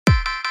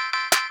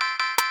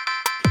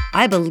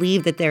I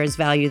believe that there is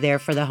value there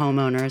for the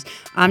homeowners.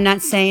 I'm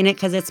not saying it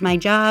because it's my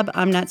job.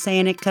 I'm not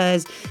saying it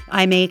because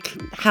I make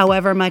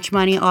however much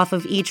money off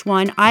of each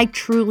one. I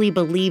truly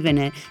believe in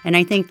it. And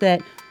I think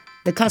that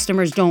the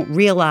customers don't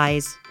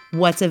realize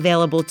what's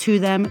available to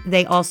them.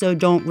 They also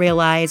don't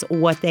realize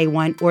what they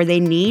want or they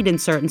need in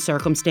certain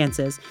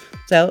circumstances.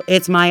 So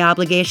it's my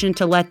obligation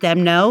to let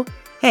them know,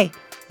 hey,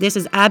 this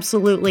is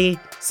absolutely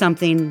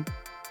something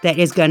that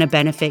is going to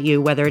benefit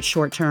you, whether it's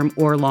short-term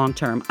or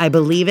long-term. I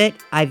believe it.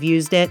 I've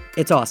used it.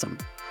 It's awesome.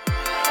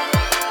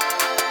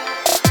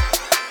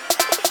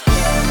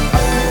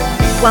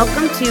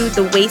 Welcome to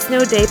the Waste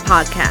No Day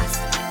podcast,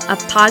 a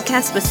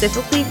podcast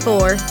specifically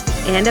for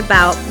and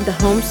about the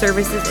home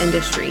services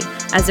industry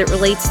as it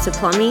relates to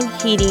plumbing,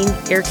 heating,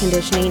 air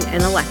conditioning,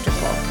 and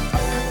electrical.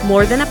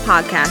 More than a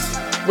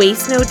podcast,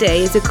 Waste No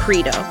Day is a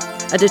credo,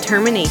 a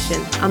determination,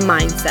 a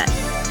mindset.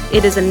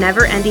 It is a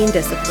never-ending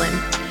discipline.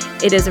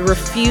 It is a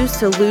refuse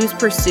to lose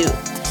pursuit.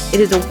 It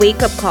is a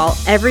wake-up call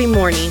every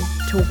morning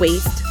to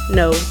waste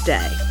no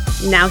day.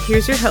 Now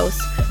here's your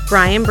hosts,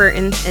 Brian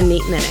Burton and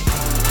Nate Minnick.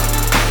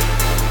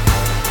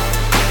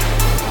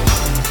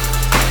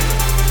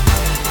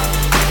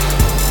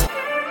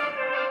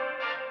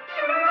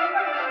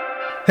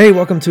 Hey,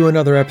 welcome to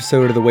another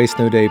episode of the Waste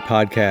No Day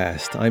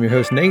podcast. I'm your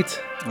host,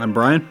 Nate. I'm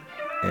Brian.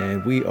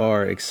 And we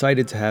are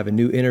excited to have a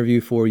new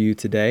interview for you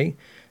today.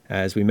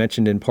 As we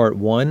mentioned in part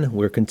one,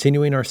 we're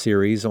continuing our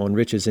series on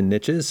riches and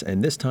niches,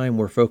 and this time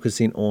we're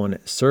focusing on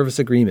service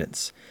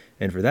agreements.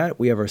 And for that,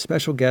 we have our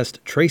special guest,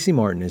 Tracy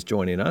Martin, is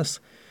joining us.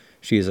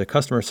 She is a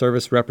customer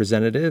service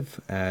representative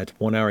at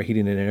 1 Hour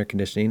Heating and Air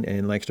Conditioning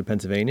in Lancaster,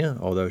 Pennsylvania,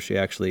 although she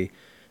actually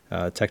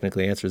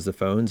technically answers the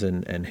phones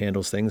and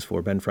handles things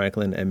for Ben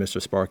Franklin and Mr.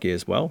 Sparky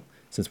as well,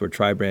 since we're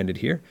tri-branded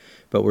here.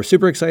 But we're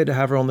super excited to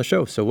have her on the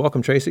show. So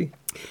welcome, Tracy.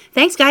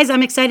 Thanks, guys.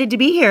 I'm excited to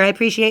be here. I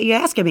appreciate you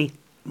asking me.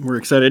 We're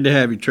excited to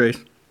have you, Trace.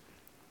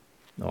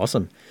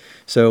 Awesome.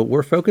 So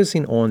we're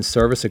focusing on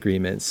service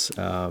agreements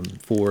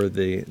for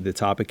the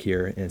topic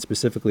here, and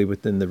specifically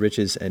within the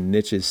Riches and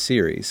Niches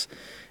series.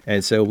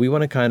 And so we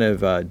want to kind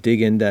of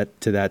dig into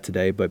that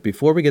today. But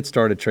before we get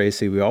started,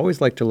 Tracy, we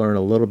always like to learn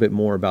a little bit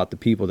more about the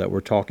people that we're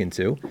talking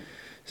to.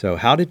 So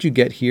how did you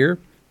get here?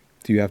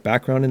 Do you have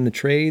background in the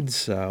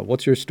trades?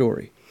 What's your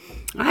story?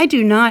 I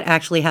do not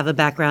actually have a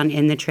background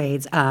in the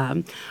trades.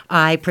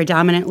 I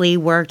predominantly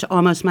worked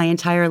almost my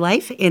entire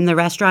life in the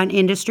restaurant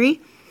industry.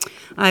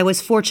 I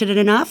was fortunate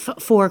enough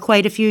for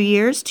quite a few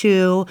years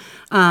to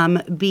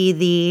be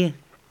the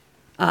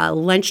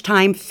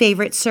lunchtime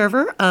favorite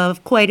server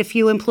of quite a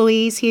few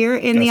employees here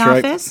in the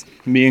office.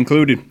 Right. Me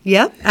included.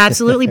 Yep,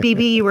 absolutely.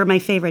 BB, you were my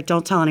favorite.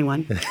 Don't tell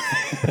anyone.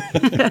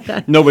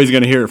 Nobody's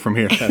going to hear it from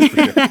here, that's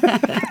for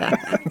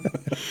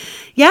sure.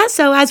 Yeah,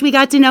 so as we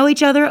got to know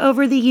each other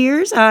over the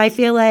years, I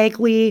feel like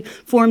we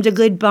formed a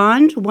good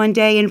bond. One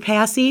day in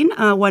passing,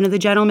 one of the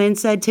gentlemen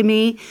said to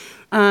me,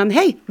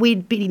 hey,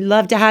 we'd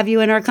love to have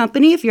you in our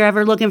company. If you're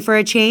ever looking for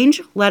a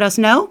change, let us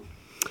know.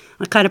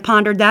 I kind of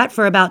pondered that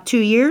for about 2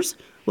 years.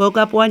 Woke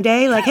up one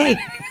day like, hey,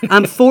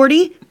 I'm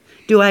 40.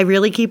 Do I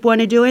really keep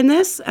wanting to doing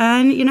this?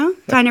 And,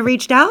 kind of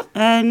reached out,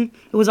 and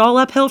it was all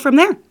uphill from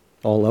there.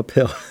 All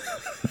uphill.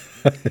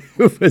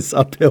 It was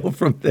uphill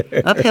from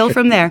there. Uphill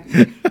from there.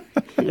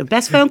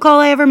 Best phone call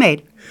I ever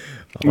made.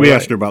 We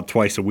asked her about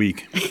twice a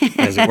week,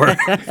 as it were,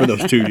 for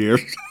those 2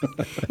 years.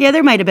 Yeah,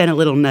 there might have been a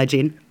little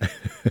nudging.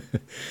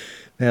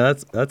 Yeah,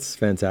 that's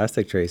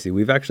fantastic, Tracy.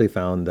 We've actually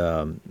found,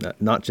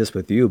 not just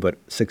with you, but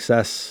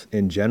success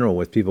in general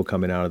with people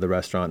coming out of the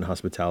restaurant and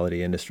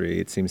hospitality industry.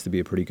 It seems to be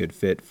a pretty good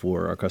fit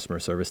for our customer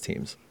service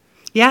teams.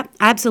 Yeah,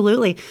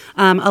 absolutely.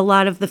 A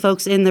lot of the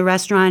folks in the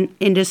restaurant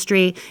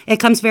industry, it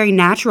comes very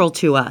natural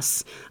to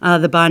us.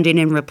 The bonding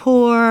and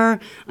rapport,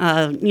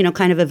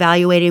 kind of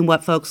evaluating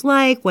what folks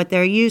like, what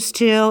they're used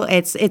to.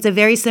 It's a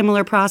very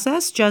similar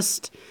process,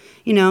 just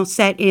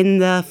set in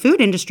the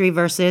food industry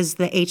versus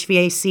the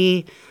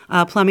HVAC,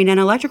 plumbing and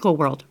electrical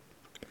world.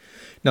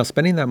 Now,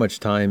 spending that much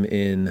time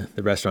in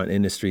the restaurant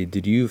industry,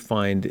 did you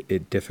find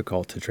it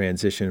difficult to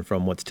transition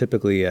from what's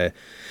typically a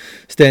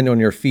stand on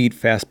your feet,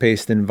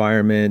 fast-paced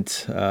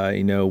environment,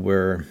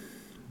 where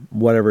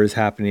whatever is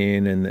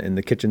happening and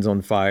the kitchen's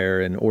on fire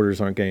and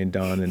orders aren't getting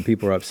done and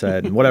people are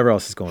upset and whatever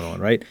else is going on,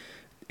 right?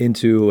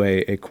 Into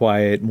a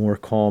quiet, more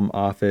calm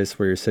office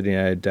where you're sitting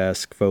at a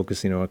desk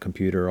focusing on a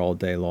computer all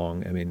day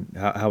long. I mean,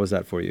 how was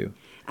that for you?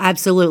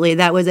 Absolutely.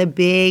 That was a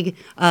big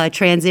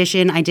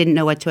transition. I didn't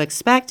know what to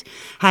expect.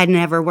 Had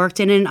never worked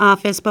in an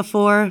office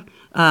before.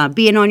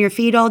 Being on your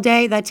feet all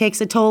day, that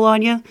takes a toll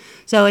on you.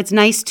 So it's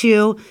nice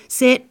to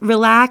sit,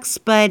 relax,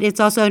 but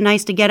it's also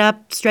nice to get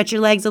up, stretch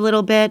your legs a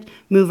little bit,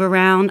 move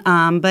around.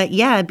 But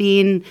yeah,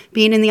 being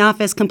in the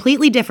office,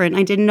 completely different.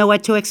 I didn't know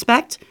what to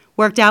expect.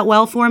 Worked out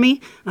well for me.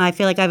 I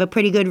feel like I have a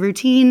pretty good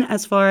routine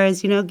as far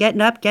as,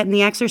 getting up, getting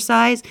the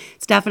exercise.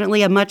 It's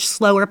definitely a much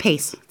slower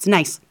pace. It's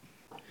nice.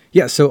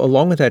 Yeah, so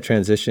along with that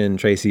transition,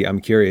 Tracy, I'm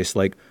curious,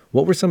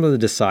 what were some of the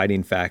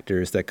deciding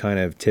factors that kind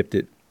of tipped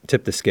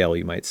the scale,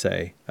 you might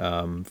say,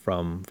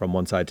 from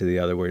one side to the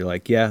other, where you're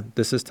like, yeah,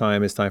 this is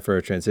time, it's time for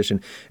a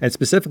transition, and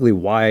specifically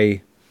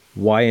why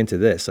why into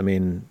this? I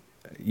mean,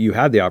 you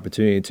had the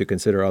opportunity to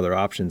consider other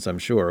options, I'm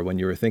sure, when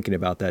you were thinking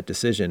about that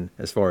decision,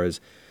 as far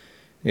as,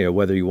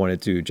 whether you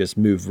wanted to just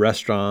move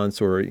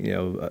restaurants or,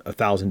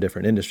 1,000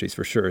 different industries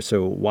for sure.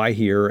 So why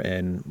here,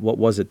 and what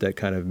was it that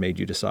kind of made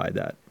you decide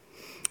that?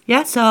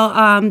 Yeah,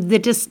 so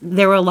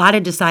there were a lot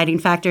of deciding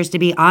factors, to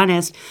be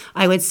honest.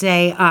 I would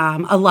say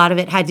a lot of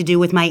it had to do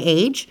with my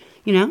age.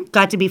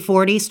 Got to be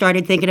 40,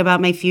 started thinking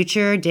about my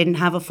future, didn't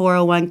have a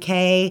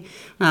 401k.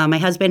 My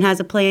husband has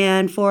a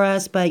plan for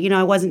us, but,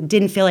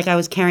 didn't feel like I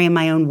was carrying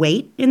my own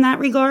weight in that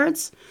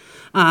regards.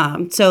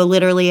 So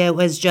literally it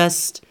was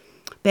just,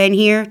 been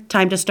here,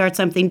 time to start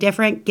something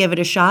different, give it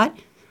a shot.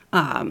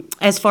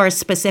 As far as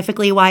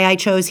specifically why I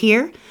chose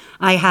here,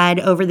 I had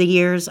over the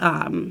years,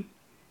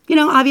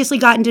 obviously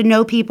gotten to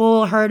know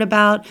people, heard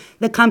about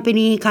the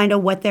company, kind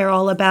of what they're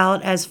all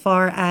about as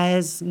far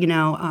as,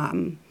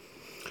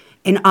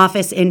 an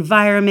office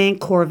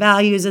environment, core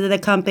values of the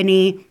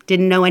company,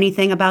 didn't know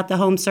anything about the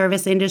home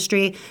service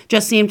industry.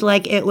 Just seemed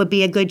like it would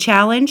be a good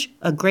challenge,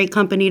 a great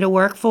company to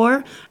work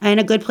for, and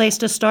a good place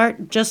to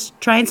start just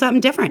trying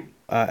something different.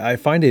 I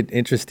find it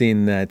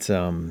interesting that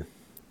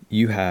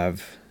you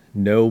have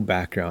no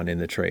background in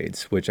the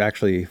trades, which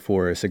actually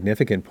for a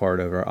significant part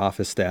of our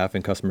office staff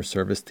and customer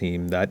service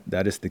team,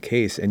 that is the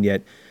case. And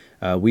yet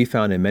we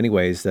found in many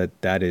ways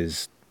that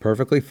is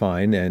perfectly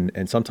fine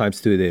and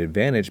sometimes to the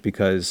advantage,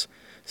 because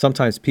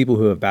sometimes people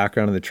who have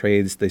background in the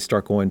trades, they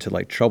start going to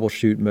like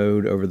troubleshoot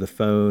mode over the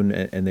phone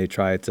and they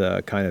try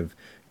to kind of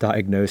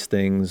diagnose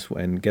things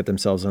and get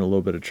themselves in a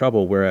little bit of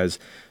trouble. Whereas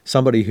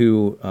somebody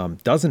who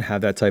doesn't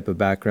have that type of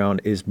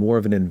background is more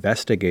of an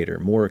investigator,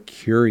 more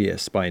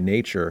curious by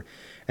nature.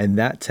 And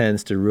that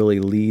tends to really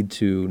lead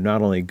to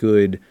not only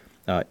good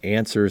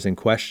answers and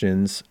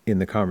questions in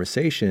the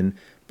conversation,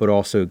 but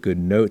also good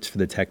notes for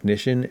the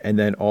technician, and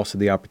then also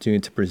the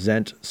opportunity to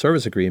present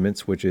service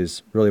agreements, which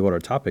is really what our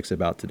topic's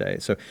about today.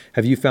 So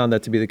have you found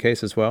that to be the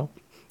case as well?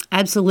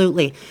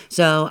 Absolutely.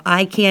 So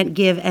I can't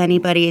give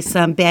anybody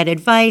some bad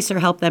advice or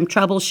help them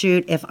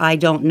troubleshoot if I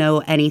don't know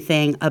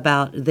anything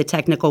about the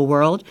technical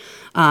world.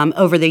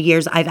 Over the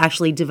years, I've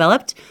actually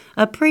developed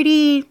a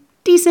pretty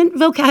decent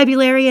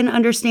vocabulary and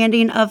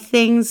understanding of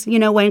things,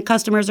 when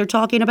customers are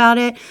talking about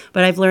it.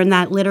 But I've learned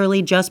that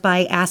literally just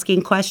by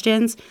asking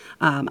questions.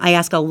 I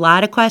ask a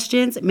lot of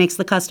questions. It makes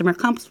the customer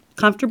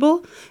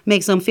comfortable,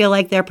 makes them feel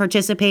like they're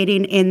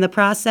participating in the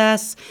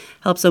process,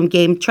 helps them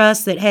gain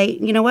trust that, hey,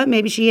 you know what,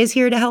 maybe she is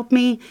here to help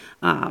me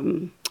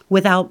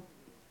without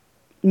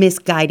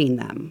misguiding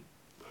them.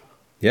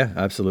 Yeah,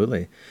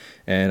 absolutely.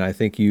 And I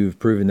think you've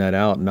proven that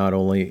out not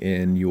only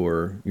in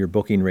your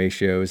booking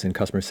ratios and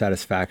customer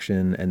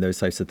satisfaction and those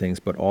types of things,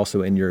 but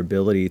also in your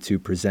ability to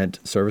present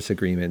service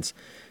agreements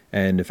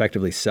and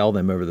effectively sell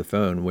them over the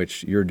phone,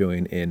 which you're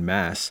doing in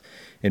mass.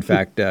 In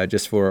fact,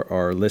 just for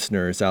our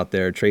listeners out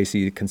there,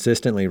 Tracy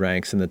consistently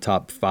ranks in the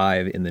top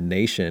 5 in the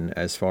nation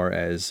as far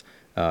as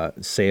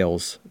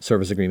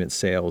service agreement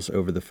sales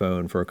over the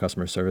phone for a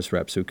customer service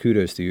rep. So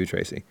kudos to you,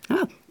 Tracy.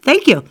 Oh,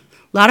 thank you. A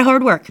lot of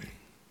hard work.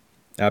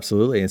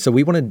 Absolutely. And so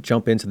we want to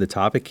jump into the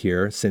topic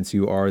here, since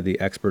you are the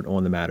expert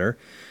on the matter,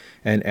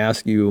 and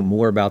ask you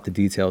more about the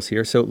details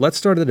here. So let's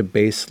start at a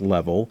base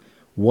level.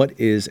 What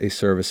is a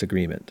service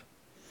agreement?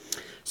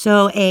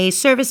 So a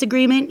service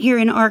agreement here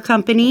in our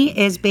company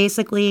is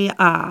basically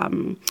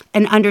an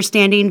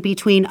understanding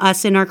between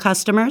us and our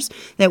customers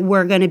that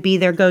we're going to be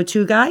their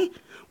go-to guy.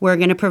 We're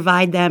going to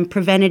provide them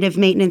preventative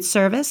maintenance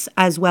service,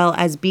 as well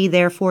as be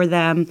there for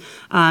them.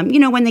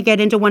 When they get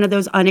into one of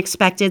those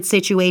unexpected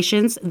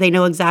situations, they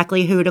know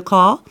exactly who to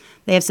call.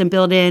 They have some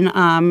built-in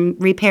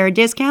repair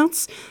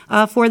discounts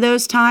for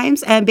those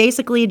times. And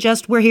basically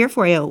just, we're here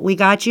for you. We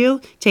got you,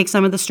 take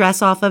some of the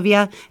stress off of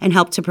you, and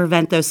help to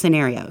prevent those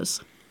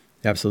scenarios.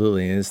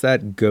 Absolutely. And it's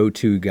that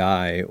go-to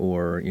guy,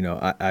 or,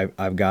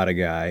 I've got a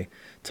guy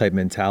type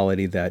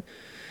mentality that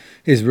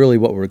is really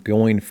what we're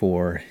going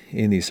for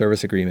in these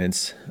service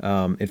agreements.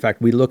 In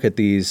fact, we look at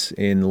these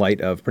in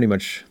light of pretty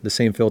much the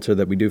same filter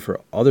that we do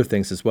for other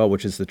things as well,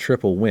 which is the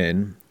triple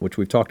win, which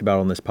we've talked about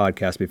on this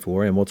podcast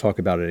before, and we'll talk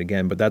about it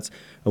again. But that's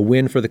a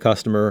win for the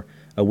customer,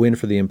 a win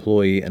for the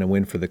employee, and a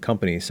win for the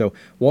company. So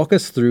walk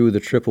us through the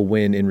triple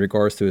win in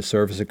regards to a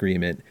service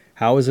agreement.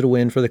 How is it a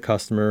win for the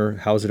customer?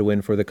 How is it a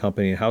win for the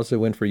company? And how is it a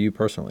win for you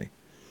personally?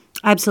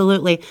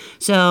 Absolutely.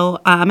 So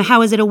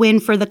how is it a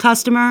win for the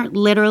customer?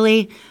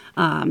 Literally,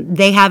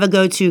 they have a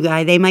go-to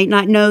guy. They might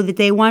not know that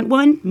they want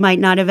one, might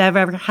not have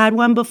ever had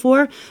one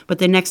before, but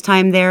the next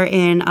time they're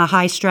in a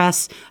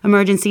high-stress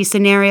emergency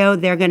scenario,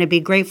 they're going to be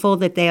grateful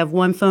that they have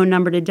one phone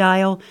number to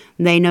dial.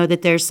 They know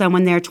that there's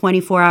someone there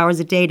 24 hours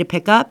a day to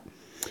pick up.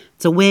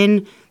 It's a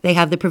win. They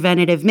have the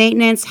preventative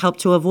maintenance, help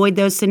to avoid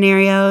those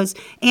scenarios,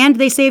 and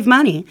they save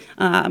money.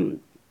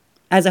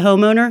 As a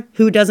homeowner,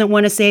 who doesn't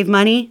want to save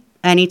money?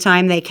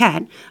 Anytime they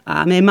can.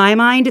 In my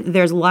mind,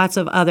 there's lots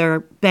of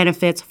other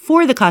benefits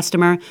for the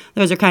customer.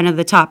 Those are kind of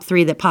the top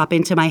 3 that pop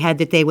into my head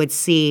that they would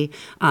see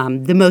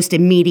the most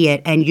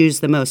immediate and use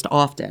the most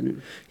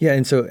often. Yeah,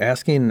 and so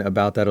asking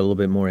about that a little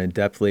bit more in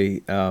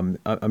depthly,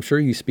 I'm sure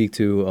you speak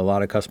to a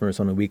lot of customers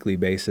on a weekly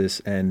basis,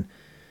 and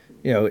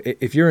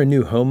if you're a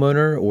new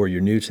homeowner or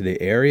you're new to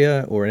the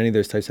area or any of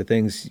those types of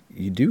things,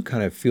 you do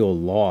kind of feel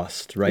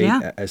lost, right?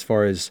 Yeah. As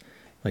far as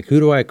like, who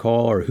do I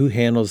call or who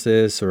handles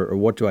this or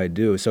what do I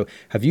do? So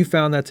have you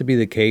found that to be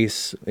the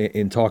case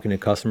in talking to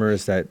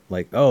customers that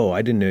like, oh,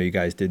 I didn't know you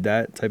guys did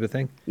that type of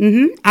thing?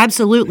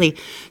 Absolutely.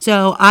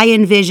 So I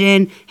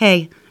envision,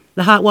 hey,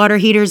 the hot water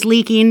heater's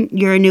leaking.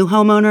 You're a new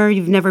homeowner.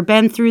 You've never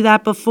been through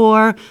that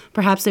before.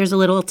 Perhaps there's a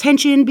little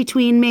tension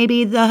between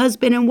maybe the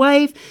husband and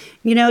wife.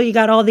 You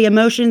got all the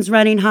emotions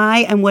running high.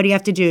 And what do you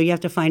have to do? You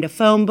have to find a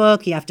phone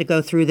book. You have to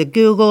go through the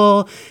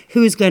Google.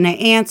 Who's going to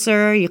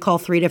answer? You call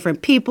 3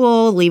 different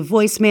people, leave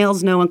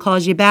voicemails. No one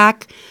calls you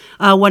back.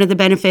 One of the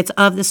benefits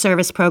of the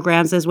service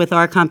programs is with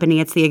our company,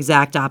 it's the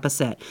exact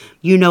opposite.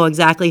 You know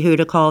exactly who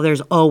to call.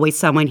 There's always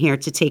someone here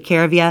to take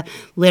care of you.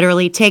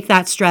 Literally take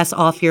that stress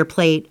off your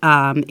plate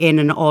in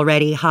an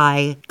already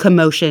high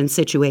commotion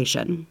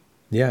situation.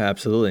 Yeah,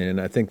 absolutely. And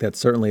I think that's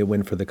certainly a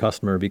win for the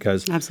customer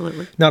because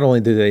Absolutely. not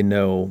only do they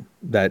know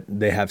that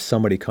they have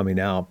somebody coming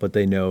out, but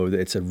they know that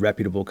it's a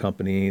reputable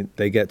company.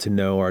 They get to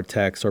know our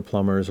techs or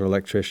plumbers or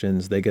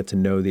electricians. They get to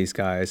know these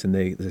guys and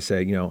they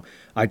say,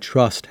 I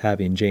trust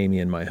having Jamie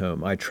in my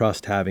home. I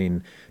trust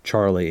having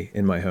Charlie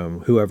in my home,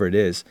 whoever it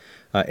is.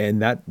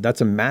 And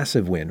that's a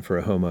massive win for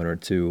a homeowner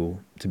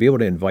to be able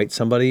to invite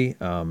somebody,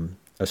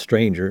 a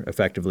stranger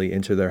effectively,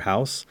 into their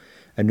house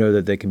and know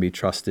that they can be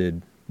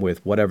trusted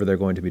with whatever they're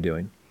going to be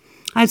doing.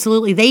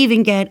 Absolutely. They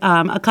even get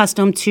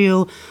accustomed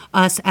to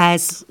us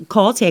as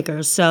call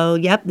takers. So,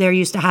 they're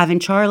used to having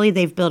Charlie.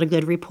 They've built a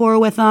good rapport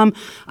with them.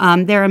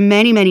 There are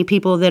many, many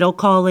people that'll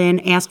call in,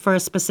 ask for a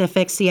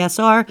specific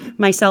CSR,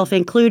 myself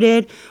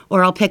included,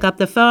 or I'll pick up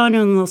the phone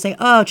and they'll say,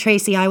 oh,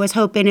 Tracy, I was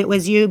hoping it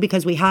was you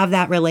because we have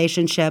that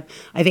relationship.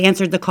 I've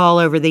answered the call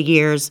over the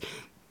years.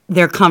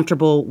 They're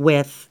comfortable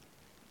with,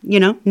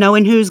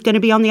 knowing who's going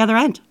to be on the other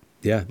end.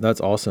 Yeah, that's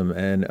awesome.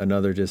 And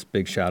another just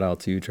big shout out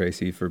to you,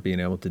 Tracy, for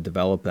being able to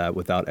develop that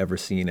without ever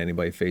seeing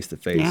anybody face to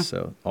face. Yeah.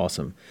 So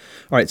awesome.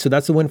 All right. So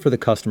that's the win for the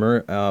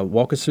customer.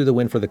 Walk us through the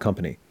win for the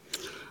company.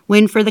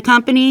 Win for the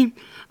company,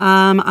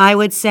 I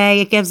would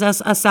say it gives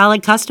us a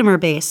solid customer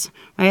base,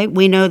 right?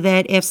 We know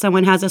that if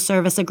someone has a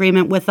service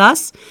agreement with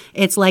us,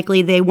 it's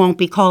likely they won't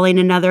be calling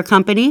another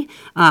company.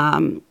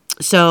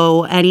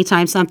 So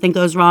anytime something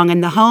goes wrong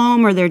in the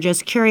home or they're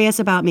just curious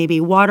about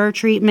maybe water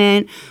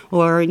treatment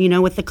or,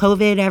 with the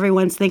COVID,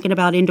 everyone's thinking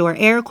about indoor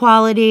air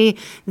quality.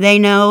 They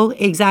know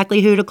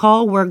exactly who to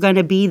call. We're going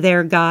to be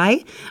their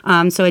guy.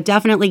 So it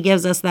definitely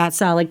gives us that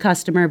solid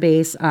customer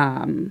base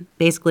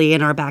basically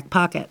in our back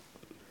pocket.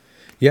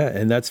 Yeah,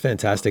 and that's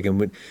fantastic.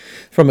 And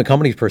from a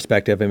company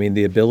perspective,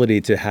 the ability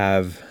to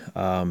have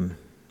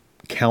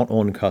count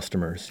on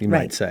customers, you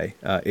might say,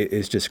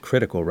 is just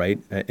critical, right?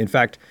 In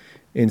fact,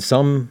 in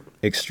some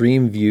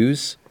extreme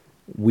views,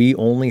 we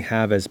only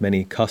have as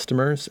many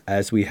customers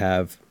as we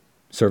have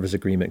service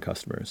agreement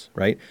customers,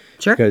 right?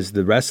 Sure. Because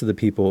the rest of the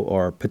people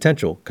are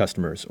potential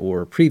customers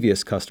or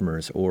previous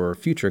customers or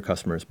future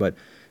customers. But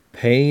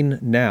paying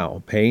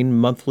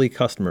monthly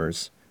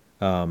customers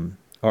are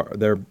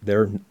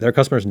they're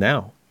customers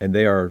now, and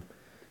they are,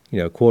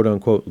 quote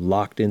unquote,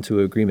 locked into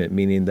agreement,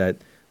 meaning that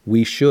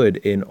we should,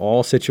 in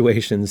all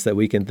situations that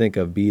we can think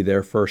of, be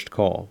their first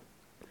call.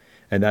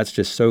 And that's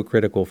just so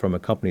critical from a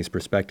company's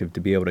perspective to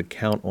be able to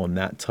count on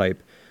that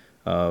type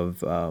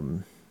of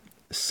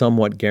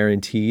somewhat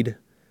guaranteed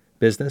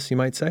business, you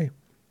might say,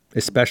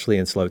 especially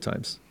in slow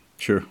times.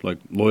 Sure, like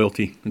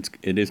loyalty.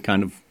 It is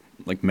kind of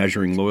like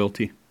measuring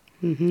loyalty.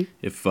 Mm-hmm.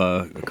 If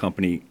a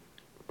company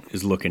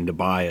is looking to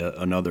buy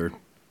another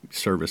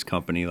service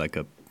company like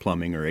a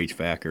plumbing or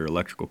HVAC or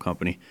electrical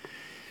company,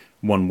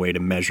 one way to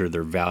measure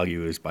their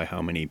value is by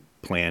how many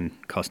planned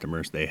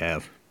customers they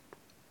have.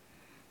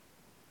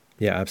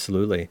 Yeah,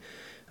 absolutely.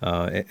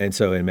 And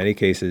so in many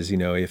cases,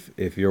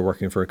 if you're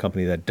working for a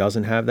company that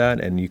doesn't have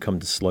that and you come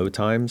to slow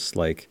times,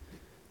 like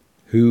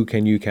who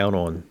can you count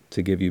on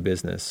to give you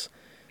business?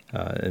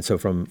 And so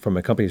from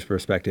a company's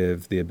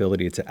perspective, the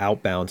ability to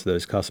outbound to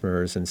those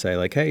customers and say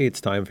like, hey,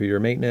 it's time for your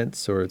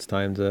maintenance or it's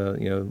time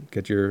to,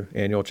 get your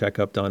annual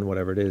checkup done,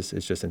 whatever it is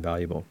just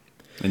invaluable.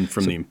 And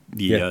from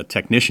the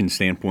technician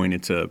standpoint,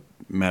 it's a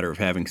matter of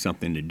having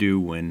something to do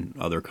when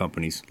other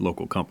companies,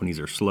 local companies,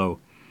 are slow.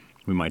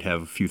 We might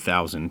have a few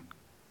thousand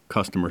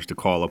customers to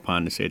call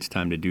upon to say it's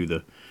time to do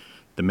the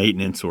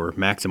maintenance or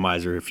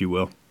maximizer, if you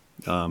will.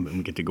 And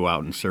we get to go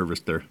out and service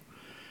their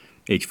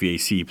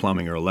HVAC,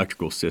 plumbing, or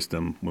electrical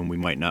system when we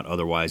might not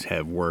otherwise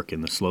have work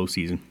in the slow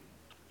season.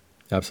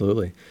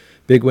 Absolutely.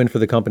 Big win for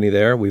the company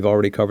there. We've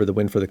already covered the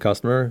win for the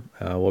customer.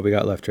 What we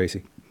got left,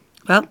 Tracy?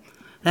 Well,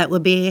 that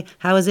would be,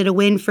 how is it a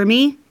win for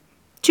me?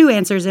 2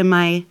 answers in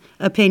my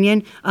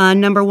opinion.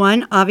 Number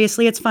 1,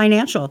 obviously it's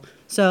financial.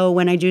 So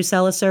when I do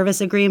sell a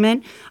service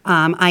agreement,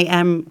 I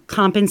am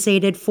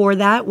compensated for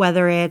that,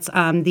 whether it's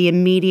the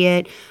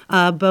immediate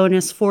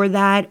bonus for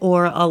that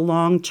or a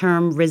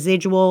long-term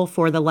residual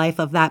for the life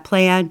of that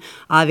plan.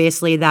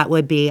 Obviously, that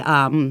would be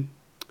the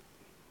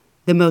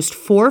most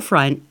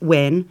forefront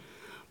win.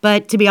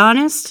 But to be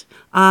honest,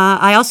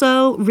 I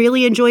also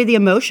really enjoy the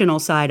emotional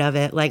side of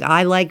it. Like,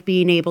 I like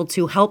being able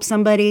to help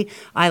somebody.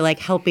 I like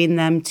helping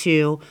them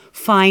to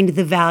find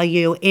the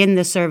value in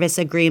the service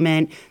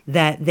agreement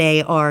that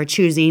they are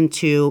choosing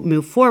to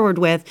move forward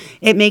with.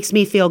 It makes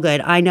me feel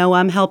good. I know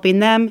I'm helping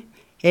them.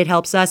 It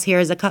helps us here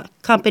as a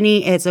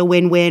company. It's a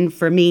win-win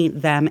for me,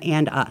 them,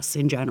 and us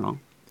in general.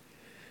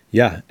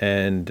 Yeah,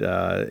 and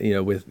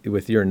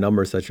with your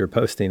numbers that you're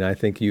posting, I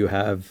think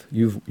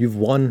you've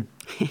won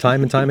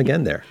time and time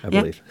again there, I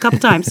believe. A couple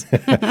times.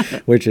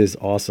 Which is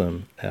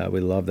awesome. We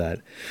love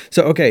that.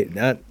 So,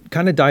 okay,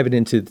 kind of diving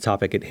into the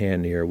topic at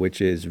hand here, which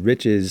is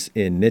riches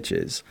in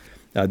niches.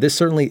 This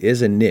certainly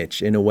is a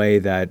niche in a way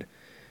that,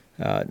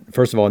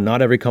 first of all,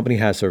 not every company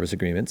has service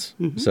agreements.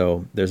 Mm-hmm.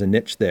 So there's a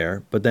niche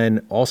there. But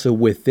then also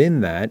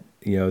within that,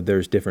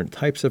 there's different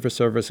types of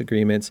service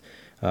agreements.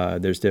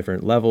 There's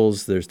different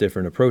levels, there's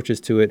different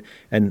approaches to it.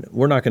 And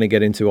we're not going to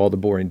get into all the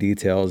boring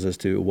details as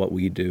to what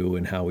we do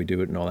and how we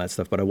do it and all that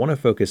stuff. But I want to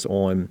focus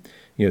on,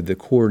 the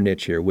core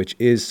niche here, which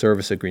is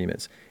service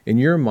agreements. In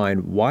your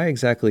mind, why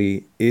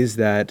exactly is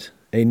that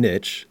a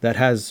niche that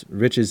has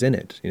riches in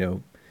it?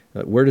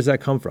 Where does that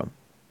come from?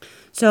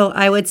 So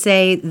I would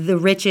say the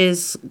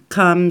riches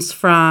comes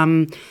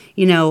from,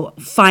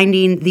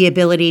 finding the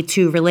ability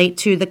to relate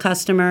to the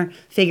customer,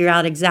 figure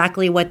out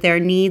exactly what their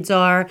needs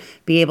are,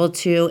 be able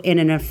to, in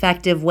an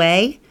effective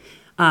way,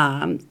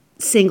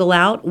 single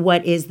out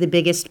what is the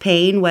biggest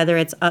pain, whether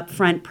it's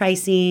upfront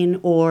pricing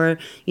or,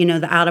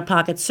 the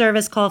out-of-pocket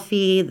service call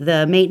fee,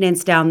 the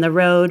maintenance down the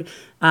road,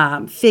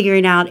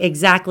 figuring out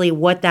exactly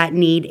what that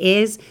need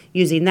is,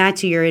 using that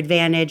to your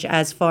advantage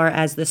as far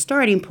as the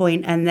starting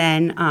point, and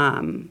then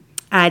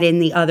add in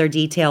the other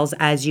details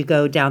as you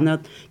go down the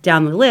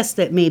list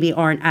that maybe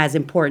aren't as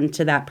important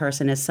to that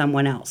person as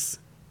someone else.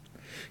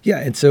 Yeah,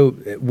 and so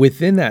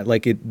within that,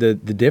 the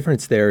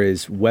difference there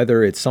is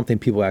whether it's something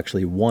people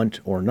actually want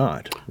or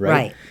not, right?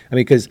 Right. I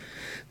mean, because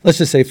let's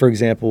just say, for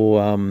example,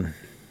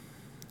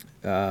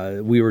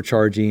 we were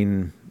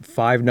charging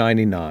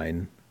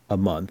 $5.99 a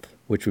month,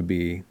 which would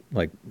be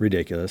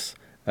ridiculous,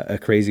 a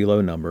crazy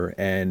low number,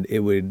 and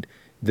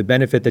the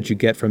benefit that you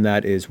get from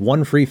that is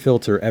one free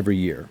filter every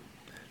year.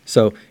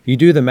 So you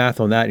do the math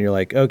on that and you're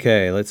like,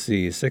 okay, let's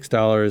see,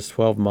 $6,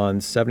 12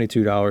 months,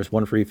 $72,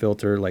 one free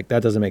filter.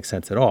 That doesn't make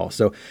sense at all.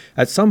 So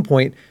at some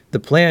point, the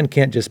plan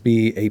can't just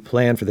be a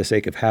plan for the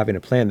sake of having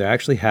a plan. There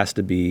actually has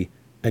to be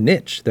a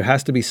niche. There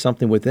has to be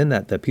something within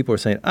that people are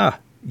saying,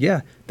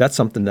 yeah, that's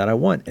something that I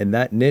want. And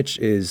that niche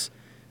is,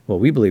 well,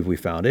 we believe we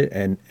found it.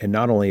 And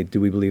not only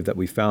do we believe that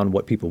we found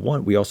what people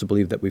want, we also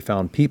believe that we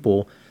found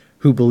people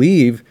who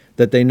believe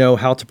that they know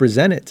how to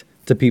present it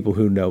to people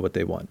who know what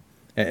they want.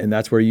 And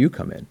that's where you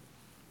come in.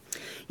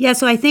 Yeah,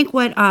 so I think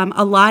what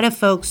a lot of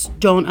folks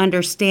don't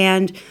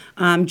understand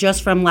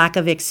just from lack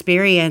of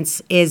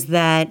experience is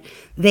that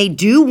they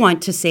do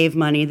want to save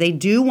money. They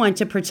do want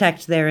to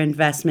protect their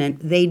investment.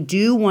 They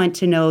do want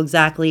to know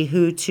exactly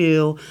who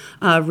to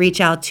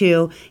reach out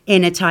to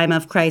in a time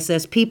of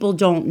crisis. People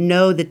don't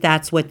know that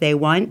that's what they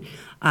want.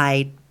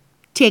 I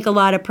take a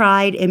lot of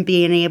pride in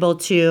being able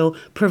to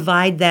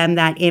provide them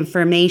that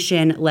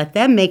information, let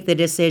them make the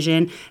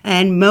decision.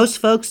 And most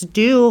folks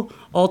do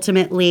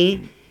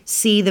ultimately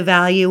see the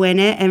value in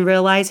it and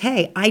realize,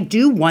 hey, I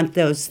do want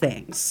those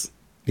things.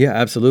 Yeah,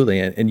 absolutely.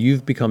 And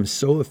you've become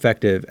so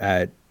effective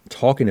at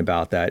talking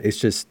about that.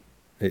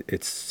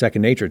 It's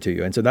second nature to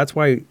you. And so that's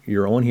why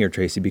you're on here,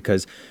 Tracy,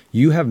 because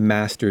you have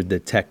mastered the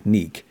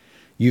technique.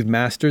 You've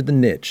mastered the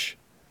niche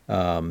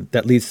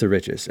that leads to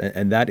riches.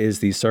 And that is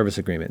these service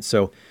agreements.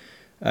 So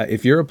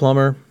if you're a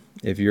plumber,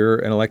 if you're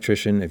an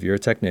electrician, if you're a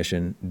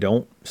technician,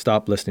 don't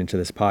stop listening to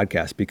this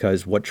podcast,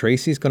 because what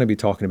Tracy's going to be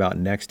talking about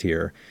next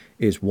here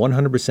is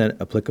 100%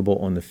 applicable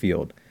on the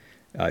field.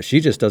 She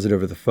just does it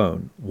over the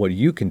phone. What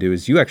you can do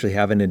is you actually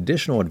have an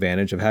additional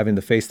advantage of having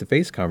the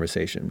face-to-face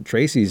conversation.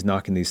 Tracy's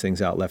knocking these things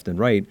out left and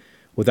right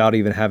without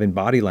even having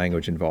body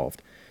language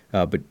involved.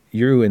 But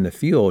you in the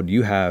field,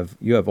 you have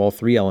all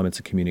three elements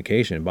of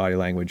communication: body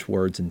language,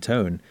 words, and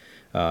tone.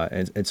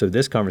 And so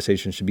this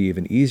conversation should be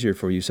even easier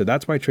for you. So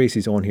that's why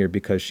Tracy's on here,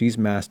 because she's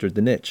mastered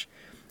the niche.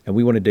 And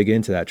we want to dig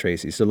into that,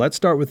 Tracy. So let's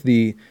start with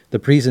the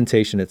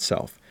presentation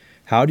itself.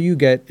 How do you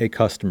get a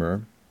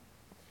customer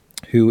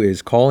who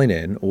is calling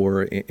in,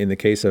 or in the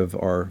case of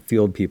our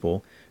field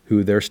people,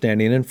 who they're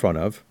standing in front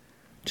of,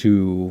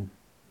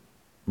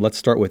 let's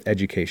start with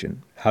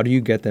education. How do you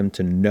get them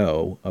to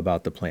know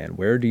about the plan?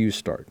 Where do you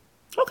start?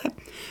 Okay.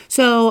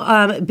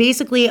 So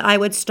basically, I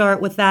would start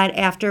with that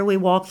after we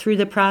walk through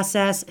the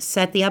process,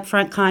 set the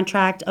upfront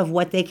contract of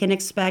what they can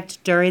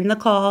expect during the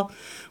call.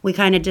 We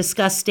kind of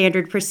discuss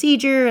standard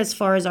procedure as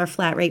far as our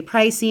flat rate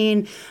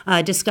pricing,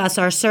 discuss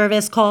our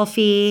service call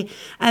fee,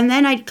 and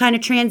then I kind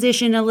of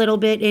transition a little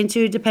bit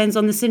into, depends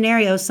on the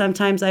scenario.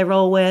 Sometimes I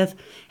roll with,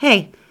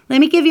 hey, let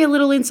me give you a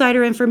little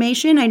insider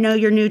information. I know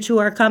you're new to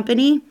our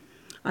company.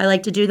 I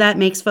like to do that.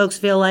 Makes folks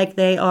feel like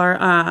they are,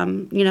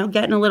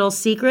 getting a little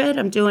secret.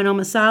 I'm doing them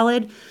a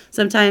solid.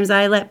 Sometimes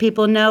I let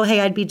people know, hey,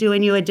 I'd be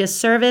doing you a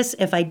disservice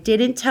if I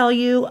didn't tell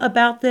you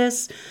about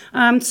this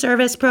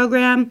service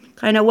program,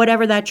 kind of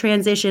whatever that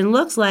transition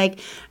looks like.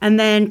 And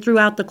then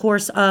throughout the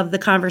course of the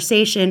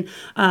conversation,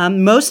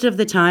 most of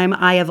the time,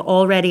 I have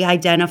already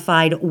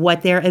identified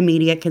what their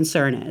immediate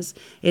concern is.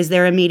 Is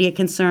their immediate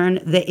concern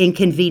the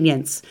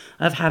inconvenience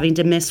of having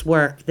to miss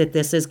work that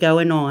this is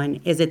going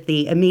on? Is it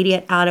the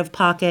immediate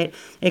out-of-pocket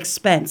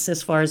expense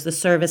as far as the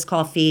service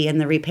call fee and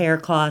the repair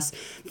costs,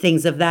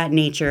 things of that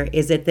nature?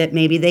 Is it that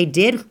maybe they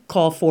did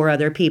call 4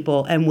 other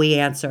people and we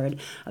answered?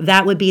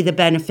 That would be the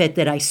benefit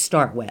that I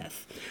start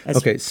with.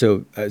 Okay,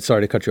 so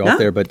sorry to cut you off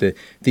there, but the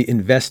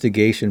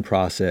investigation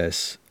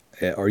process,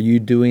 are you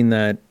doing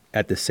that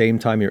at the same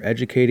time you're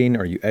educating?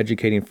 Are you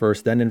educating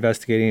first, then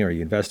investigating? Are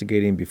you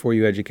investigating before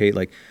you educate?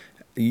 Like,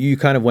 you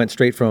kind of went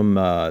straight from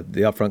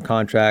the upfront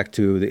contract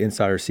to the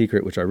insider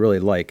secret, which I really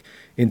like,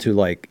 into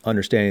like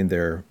understanding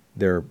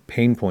their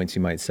pain points,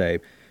 you might say.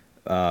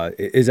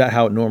 Is that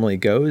how it normally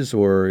goes,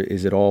 or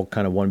is it all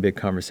kind of one big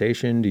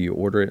conversation? Do you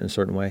order it in a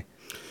certain way?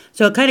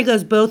 So it kind of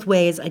goes both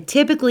ways.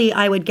 Typically,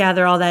 I would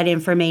gather all that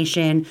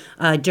information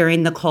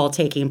during the call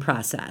taking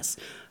process.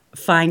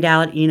 Find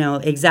out,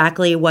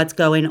 exactly what's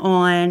going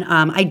on.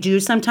 I do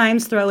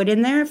sometimes throw it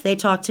in there if they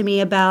talk to me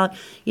about,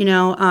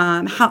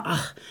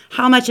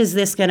 how much is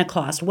this going to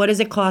cost? What does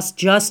it cost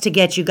just to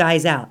get you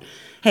guys out?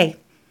 Hey,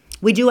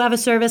 we do have a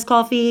service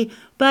call fee,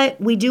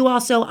 but we do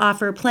also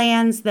offer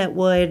plans that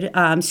would,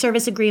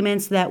 service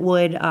agreements that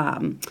would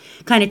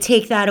kind of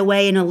take that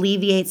away and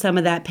alleviate some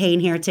of that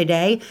pain here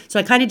today. So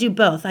I kind of do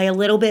both. I a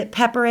little bit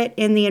pepper it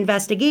in the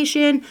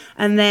investigation,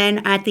 and then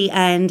at the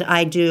end,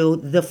 I do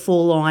the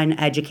full-on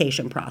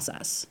education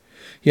process.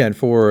 Yeah, and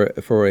for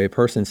a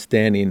person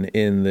standing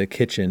in the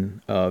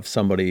kitchen of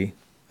somebody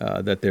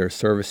that they're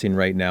servicing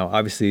right now,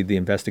 obviously the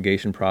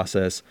investigation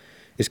process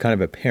is kind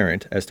of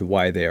apparent as to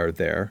why they are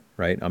there,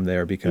 right? I'm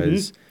there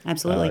because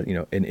absolutely,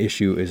 an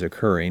issue is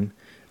occurring.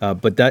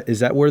 But is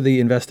that where the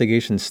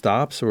investigation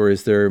stops, or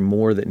is there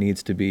more that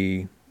needs to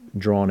be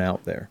drawn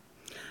out there?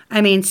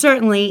 I mean,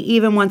 certainly,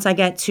 even once I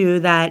get to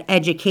that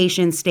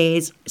education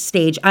stage,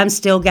 I'm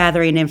still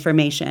gathering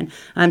information.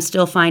 I'm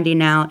still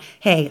finding out,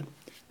 hey,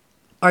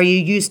 are you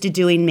used to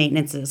doing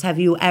maintenances? Have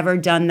you ever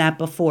done that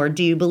before?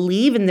 Do you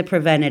believe in the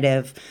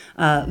preventative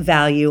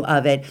value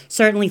of it?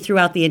 Certainly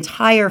throughout the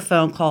entire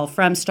phone call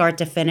from start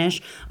to finish,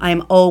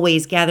 I'm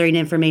always gathering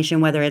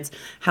information, whether it's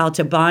how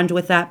to bond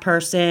with that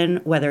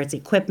person, whether it's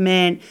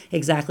equipment,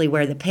 exactly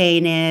where the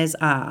pain is.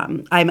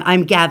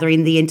 I'm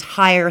gathering the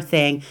entire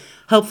thing,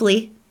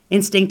 hopefully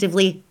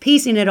instinctively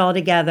piecing it all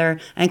together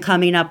and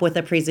coming up with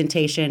a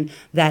presentation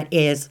that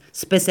is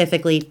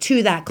specifically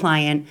to that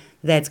client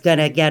that's going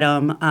to get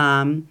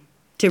them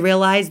to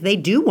realize they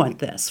do want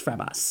this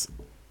from us.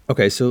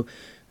 Okay, so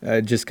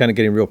just kind of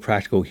getting real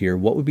practical here,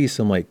 what would be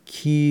some like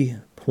key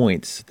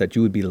points that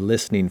you would be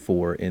listening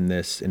for in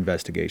this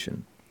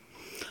investigation?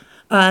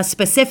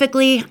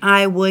 Specifically,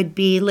 I would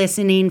be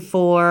listening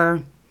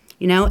for,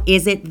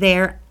 is it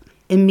their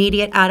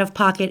immediate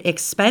out-of-pocket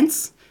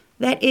expense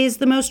that is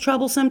the most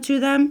troublesome to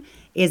them?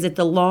 Is it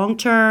the long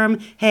term,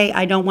 hey,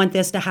 I don't want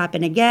this to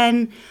happen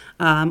again?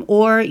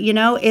 Or,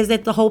 is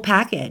it the whole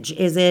package?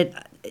 Is it,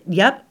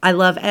 yep, I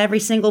love every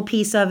single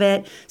piece of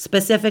it.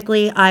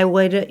 Specifically, I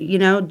would,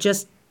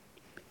 just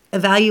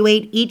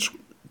evaluate each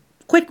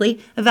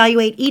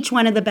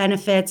one of the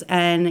benefits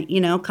and,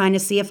 kind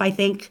of see if I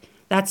think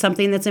that's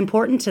something that's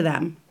important to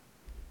them.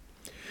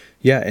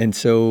 Yeah. And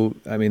so,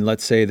 I mean,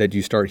 let's say that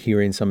you start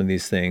hearing some of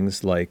these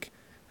things like,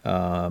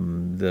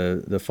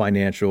 the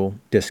financial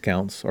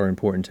discounts are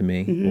important to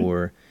me,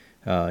 or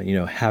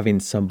having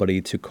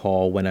somebody to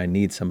call when I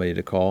need somebody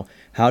to call.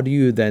 How do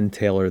you then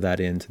tailor that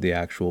into the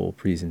actual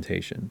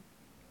presentation?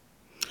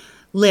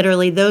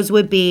 Literally, those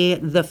would be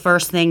the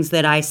first things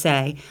that I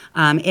say.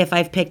 If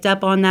I've picked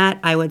up on that,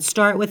 I would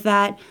start with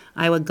that.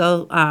 I would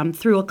go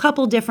through a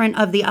couple different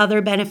of the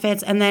other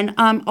benefits. And then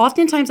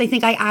oftentimes I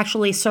think I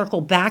actually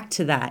circle back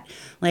to that.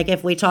 Like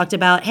if we talked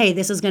about, hey,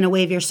 this is going to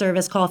waive your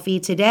service call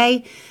fee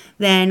today,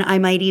 then I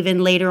might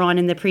even later on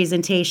in the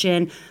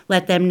presentation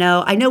let them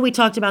know. I know we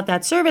talked about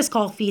that service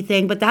call fee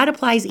thing, but that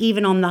applies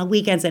even on the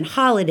weekends and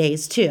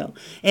holidays too.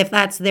 If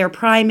that's their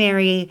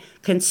primary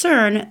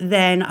concern,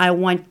 then I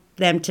want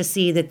them to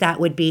see that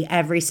would be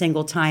every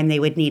single time they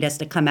would need us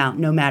to come out,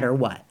 no matter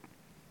what.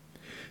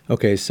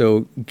 Okay,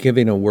 so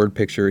giving a word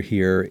picture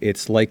here,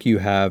 it's like you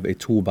have a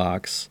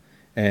toolbox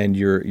and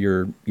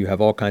you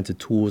have all kinds of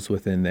tools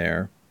within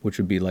there, which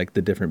would be like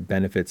the different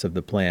benefits of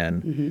the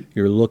plan.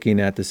 You're looking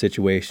at the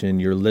situation,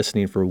 you're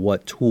listening for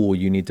what tool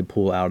you need to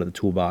pull out of the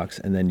toolbox,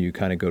 and then you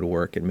kind of go to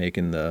work at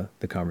making the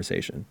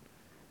conversation.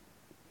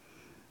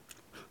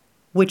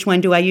 Which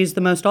one do I use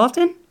the most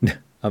often?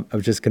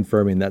 I'm just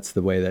confirming that's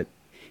the way that...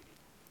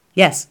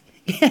 Yes,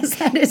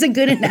 that is a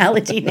good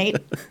analogy, Nate.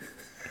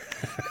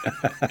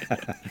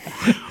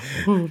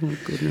 Oh my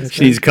goodness.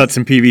 She needs to cut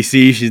some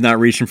PVC. She's not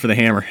reaching for the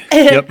hammer.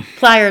 Yep.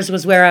 Pliers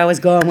was where I was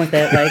going with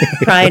it, like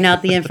prying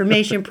out the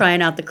information,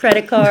 prying out the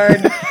credit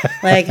card.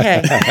 Like,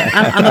 hey,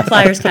 I'm a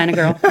pliers kind of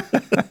girl.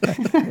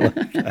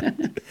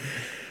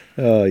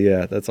 Oh,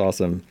 yeah, that's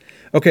awesome.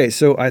 Okay,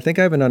 so I think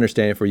I have an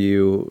understanding for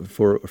you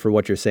for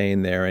what you're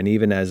saying there. And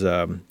even as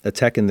a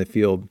tech in the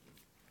field,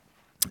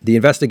 the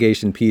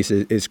investigation piece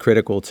is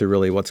critical to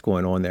really what's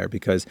going on there,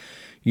 because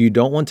you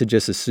don't want to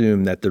just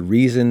assume that the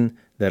reason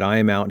that I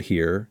am out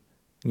here,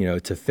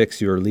 to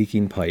fix your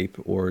leaking pipe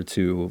or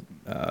to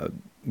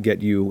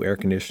get you air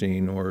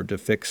conditioning or to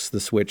fix the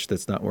switch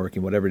that's not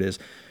working, whatever it is,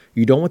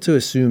 you don't want to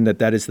assume that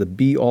that is the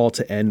be all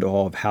to end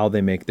all of how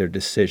they make their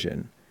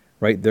decision,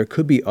 right? There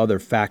could be other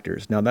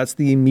factors. Now, that's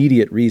the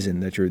immediate reason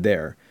that you're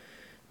there.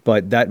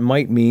 But that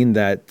might mean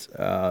that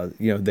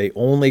they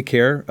only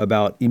care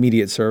about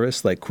immediate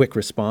service, like quick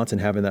response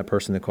and having that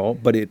person to call.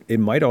 But it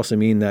might also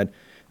mean that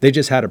they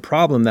just had a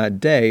problem that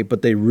day,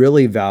 but they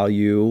really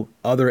value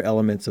other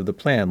elements of the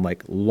plan,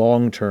 like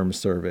long-term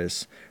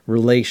service,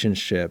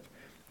 relationship,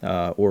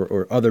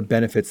 or other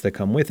benefits that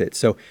come with it.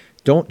 So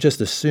don't just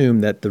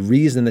assume that the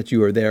reason that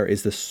you are there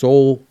is the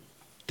sole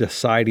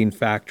deciding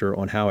factor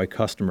on how a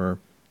customer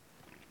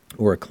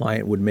or a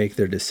client would make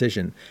their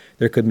decision.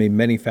 There could be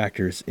many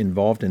factors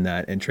involved in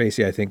that. And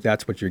Tracy, I think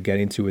that's what you're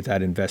getting to with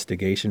that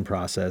investigation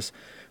process,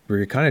 where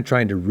you're kind of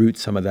trying to root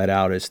some of that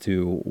out as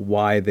to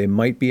why they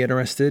might be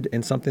interested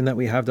in something that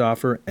we have to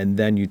offer, and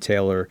then you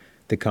tailor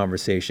the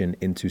conversation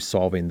into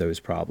solving those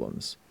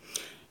problems.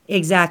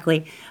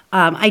 Exactly.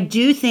 I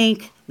do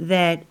think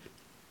that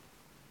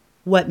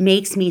what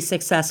makes me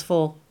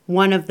successful,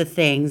 one of the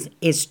things,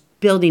 is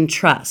building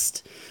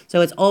trust.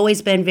 So it's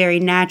always been very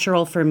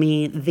natural for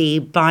me, the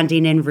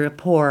bonding and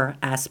rapport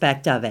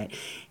aspect of it.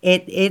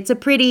 It's a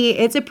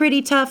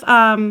pretty tough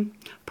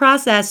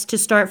process to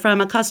start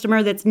from a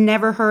customer that's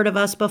never heard of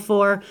us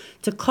before,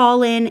 to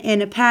call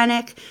in a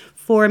panic,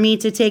 for me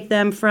to take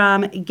them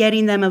from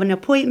getting them an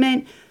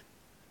appointment,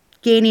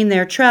 gaining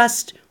their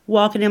trust,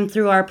 walking them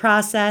through our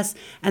process,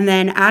 and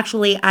then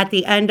actually at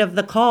the end of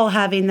the call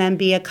having them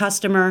be a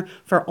customer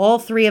for all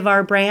three of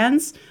our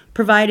brands,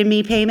 provided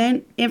me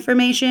payment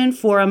information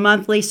for a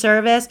monthly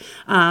service.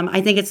 I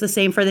think it's the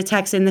same for the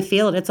techs in the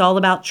field. It's all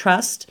about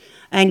trust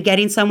and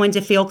getting someone to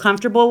feel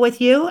comfortable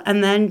with you.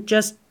 And then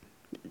just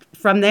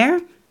from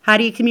there, how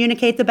do you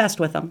communicate the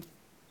best with them?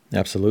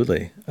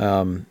 Absolutely.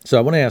 So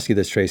I want to ask you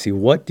this, Tracy.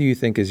 What do you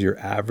think is your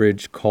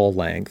average call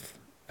length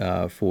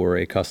for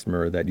a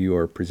customer that you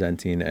are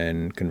presenting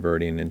and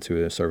converting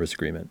into a service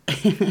agreement?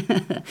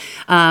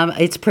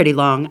 It's pretty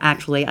long,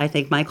 actually. I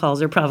think my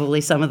calls are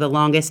probably some of the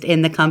longest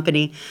in the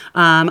company.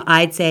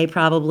 I'd say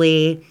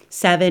probably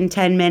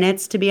 7-10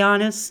 minutes, to be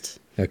honest.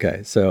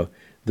 Okay, so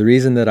the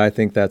reason that I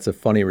think that's a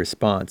funny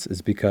response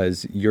is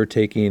because you're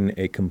taking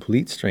a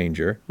complete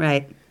stranger,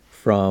 right,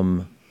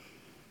 from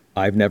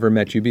I've never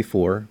met you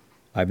before,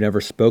 I've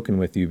never spoken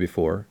with you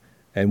before,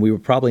 and we will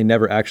probably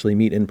never actually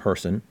meet in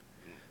person,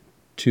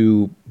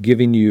 to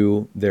giving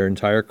you their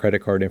entire credit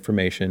card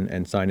information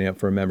and signing up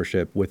for a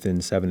membership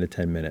within 7 to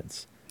 10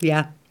 minutes.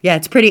 Yeah,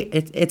 it's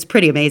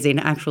pretty amazing,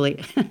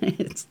 actually.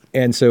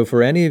 And so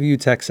for any of you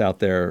techs out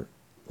there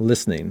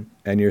listening,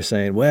 and you're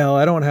saying, well,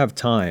 I don't have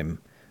time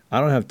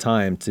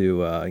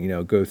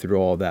to go through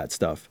all that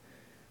stuff.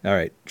 All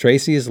right,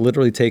 Tracy is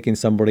literally taking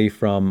somebody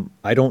from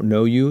I don't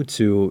know you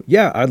to,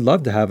 yeah, I'd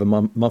love to have a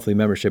monthly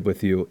membership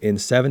with you in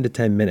 7 to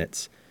 10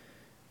 minutes.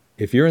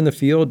 If you're in the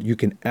field, you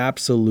can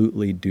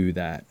absolutely do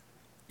that.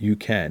 You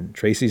can.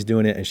 Tracy's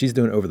doing it, and she's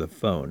doing it over the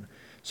phone.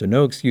 So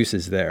no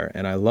excuses there.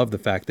 And I love the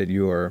fact that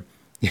you're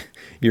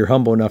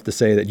humble enough to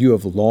say that you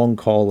have long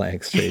call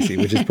lengths, Tracy,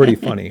 which is pretty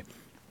funny.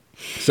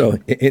 So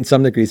in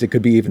some degrees, it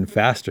could be even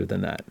faster than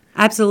that.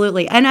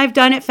 Absolutely. And I've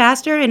done it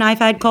faster, and I've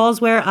had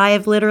calls where I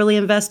have literally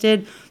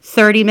invested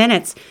 30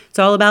 minutes. It's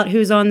all about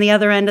who's on the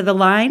other end of the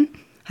line.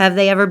 Have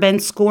they ever been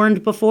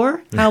scorned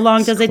before? How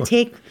long does it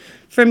take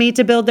for me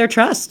to build their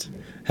trust?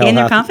 And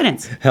their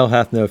confidence. Hell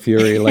hath no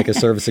fury like a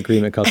service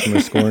agreement customer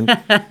scorned.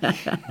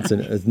 It's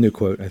a new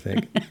quote, I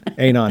think.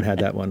 Anon had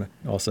that one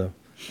also.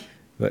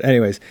 But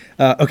anyways,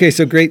 okay,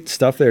 so great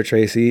stuff there,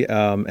 Tracy.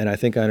 And I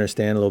think I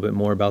understand a little bit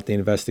more about the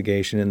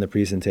investigation and the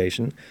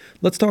presentation.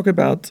 Let's talk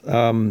about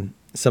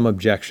some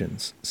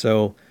objections.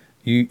 So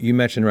you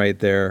mentioned right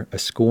there a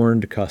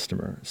scorned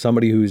customer,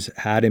 somebody who's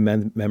had a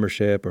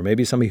membership, or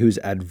maybe somebody who's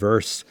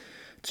adverse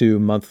to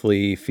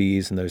monthly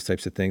fees and those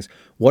types of things.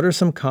 What are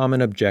some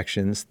common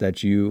objections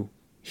that you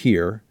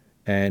hear,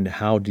 and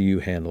how do you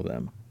handle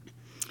them?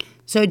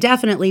 So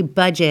definitely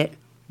budget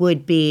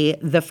would be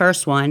the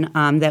first one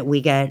that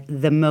we get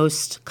the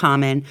most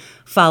common,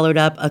 followed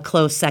up a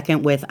close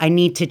second with, I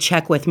need to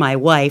check with my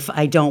wife.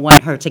 I don't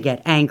want her to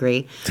get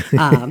angry.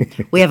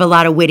 We have a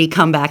lot of witty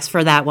comebacks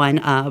for that one.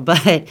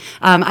 But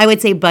I would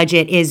say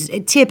budget is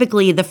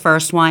typically the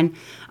first one.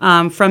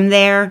 From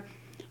there,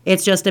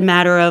 It's just a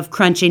matter of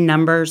crunching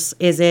numbers.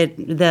 Is it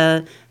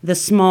the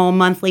small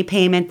monthly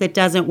payment that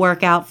doesn't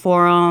work out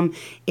for them?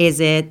 Is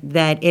it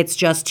that it's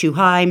just too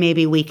high?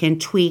 Maybe we can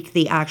tweak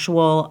the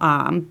actual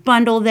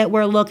bundle that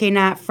we're looking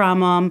at from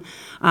them.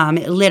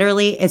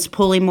 Literally, it's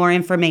pulling more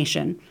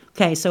information.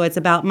 Okay, so it's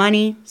about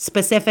money,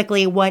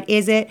 specifically what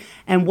is it,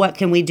 and what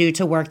can we do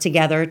to work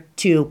together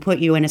to put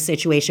you in a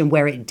situation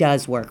where it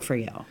does work for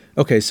you.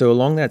 Okay, so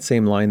along that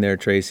same line there,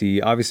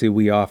 Tracy, obviously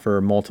we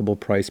offer multiple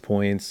price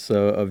points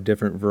of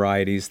different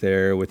varieties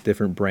there with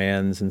different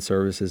brands and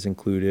services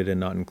included and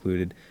not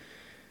included.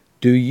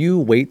 Do you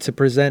wait to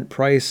present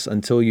price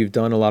until you've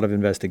done a lot of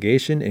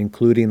investigation,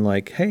 including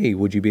like, hey,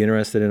 would you be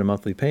interested in a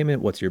monthly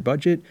payment? What's your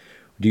budget?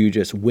 Do you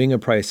just wing a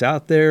price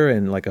out there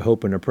and like a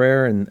hope and a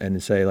prayer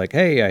and say like,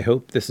 hey, I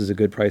hope this is a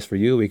good price for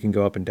you. We can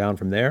go up and down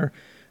from there.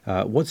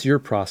 What's your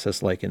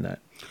process like in that?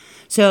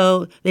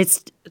 So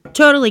it's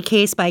totally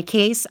case by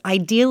case.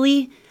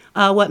 Ideally,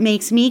 what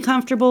makes me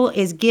comfortable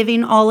is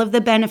giving all of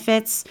the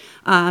benefits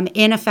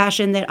in a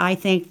fashion that I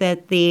think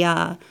that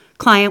the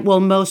client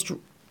will most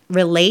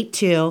relate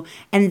to,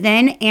 and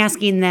then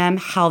asking them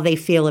how they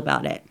feel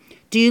about it.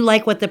 Do you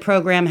like what the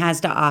program has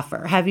to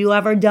offer? Have you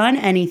ever done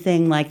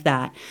anything like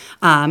that?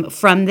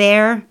 From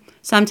there,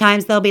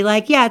 sometimes they'll be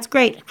like, yeah, it's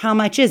great. How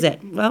much is it?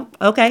 Well,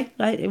 okay,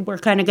 we're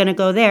kind of going to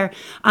go there.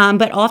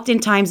 But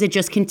oftentimes it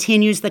just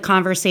continues the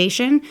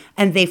conversation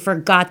and they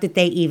forgot that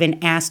they even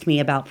asked me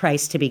about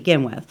price to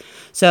begin with.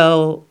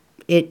 So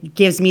it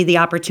gives me the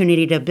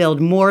opportunity to build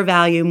more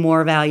value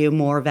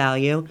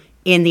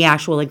in the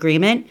actual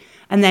agreement.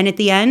 And then at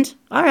the end,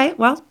 all right,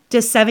 well,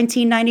 does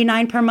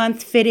 $17.99 per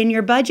month fit in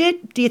your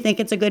budget? Do you think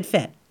it's a good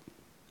fit?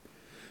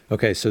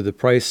 Okay, so the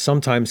price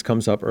sometimes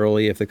comes up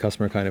early if the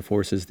customer kind of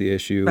forces the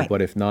issue, Right.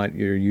 But if not,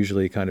 you're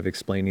usually kind of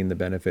explaining the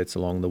benefits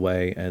along the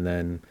way. And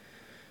then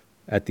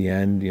at the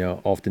end,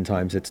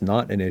 oftentimes it's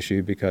not an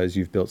issue because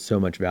you've built so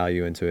much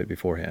value into it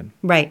beforehand.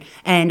 Right.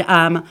 And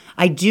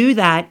I do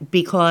that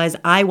because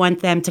I want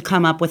them to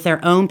come up with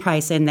their own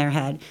price in their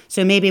head.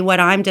 So maybe what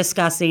I'm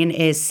discussing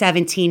is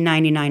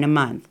 $17.99 a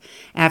month.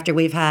 After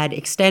we've had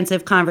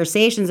extensive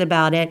conversations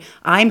about it,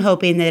 I'm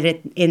hoping that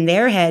in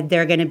their head,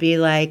 they're going to be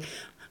like,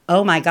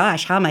 oh my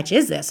gosh, how much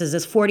is this? Is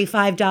this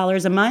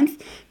 $45 a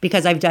month?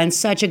 Because I've done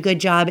such a good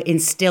job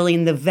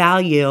instilling the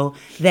value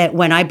that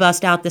when I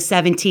bust out the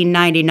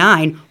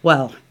 $17.99,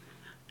 well,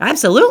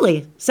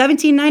 absolutely,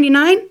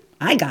 $17.99,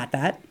 I got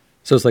that.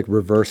 So it's like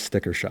reverse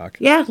sticker shock.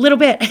 Yeah, a little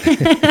bit.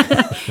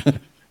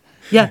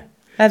 Yeah,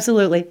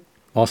 absolutely.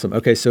 Awesome.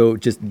 Okay, so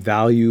just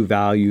value,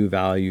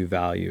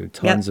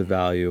 tons of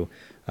value,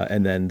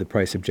 and then the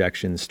price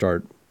objections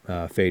start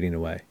fading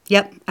away.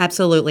 Yep,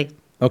 absolutely.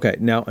 Okay.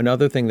 Now,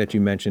 another thing that you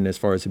mentioned as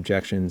far as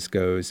objections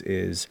goes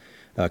is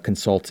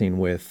consulting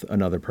with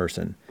another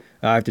person.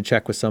 I have to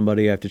check with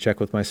somebody. I have to check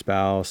with my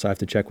spouse. I have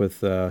to check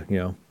with,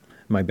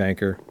 my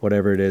banker,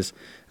 whatever it is,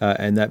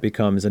 and that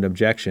becomes an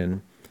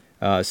objection.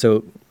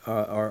 So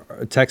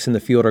our techs in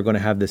the field are going to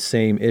have the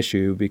same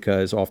issue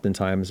because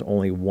oftentimes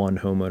only one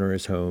homeowner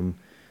is home,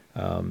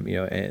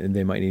 and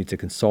they might need to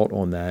consult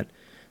on that.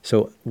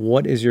 So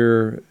what is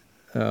your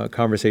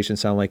conversation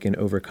sound like in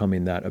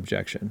overcoming that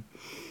objection?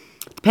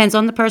 Depends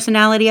on the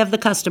personality of the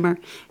customer.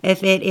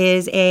 If it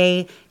is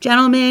a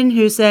gentleman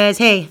who says,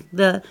 hey,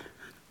 the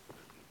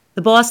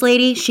boss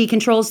lady, she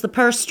controls the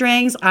purse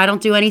strings. I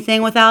don't do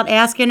anything without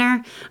asking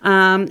her.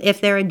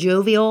 If they're a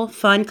jovial,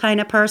 fun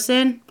kind of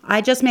person, I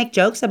just make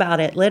jokes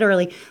about it,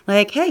 literally.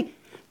 Like, hey,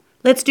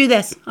 let's do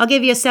this. I'll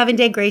give you a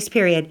 7-day grace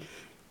period.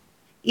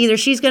 Either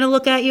she's going to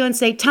look at you and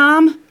say,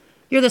 Tom,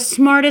 you're the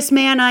smartest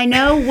man I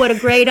know. What a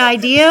great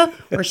idea.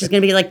 Or she's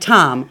going to be like,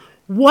 Tom,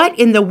 what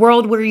in the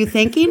world were you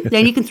thinking?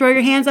 Then you can throw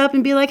your hands up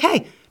and be like,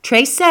 hey,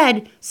 Trace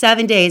said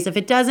 7 days. If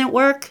it doesn't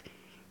work,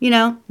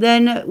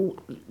 then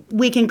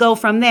we can go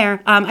from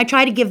there. I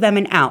try to give them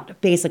an out,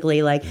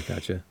 basically. Like,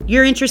 Gotcha.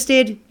 You're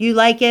interested, you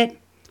like it.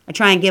 I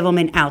try and give them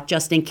an out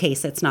just in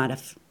case it's not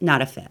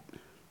a fit.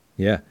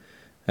 Yeah,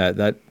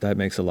 that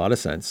makes a lot of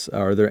sense.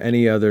 Are there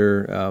any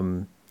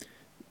other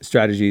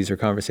strategies or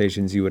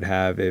conversations you would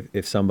have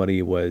if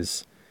somebody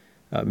was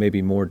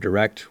maybe more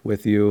direct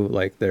with you,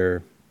 like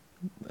they're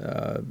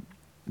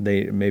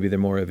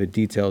more of a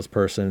details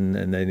person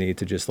and they need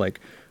to just like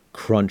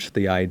crunch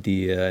the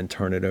idea and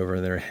turn it over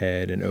in their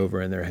head and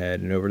over in their head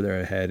and over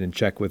their head and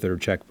check with their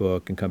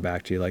checkbook and come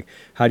back to you? Like,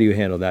 how do you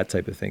handle that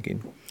type of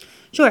thinking?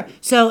 Sure.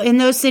 So in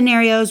those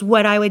scenarios,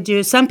 what I would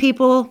do, some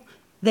people,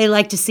 they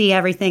like to see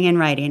everything in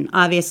writing.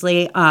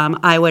 Obviously,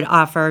 I would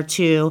offer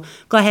to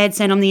go ahead,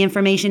 send them the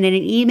information in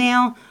an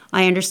email.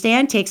 I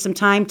understand, take some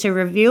time to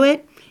review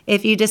it.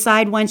 If you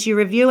decide once you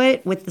review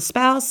it with the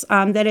spouse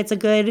that it's a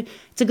good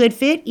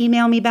fit,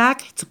 email me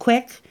back. It's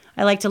quick.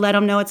 I like to let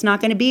them know it's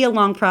not going to be a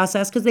long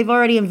process because they've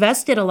already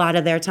invested a lot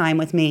of their time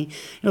with me.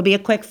 It'll be a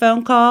quick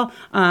phone call.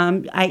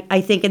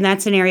 I think in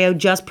that scenario,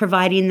 just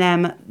providing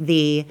them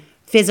the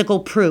physical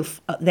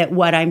proof that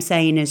what I'm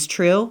saying is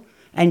true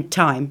and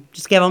time.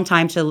 Just give them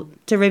time to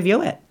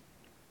review it.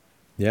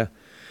 Yeah.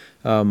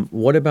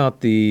 What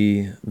about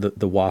the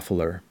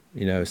waffler?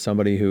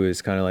 Somebody who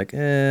is kind of like,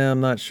 I'm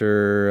not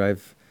sure.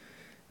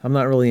 I'm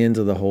not really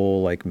into the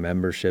whole like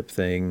membership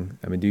thing.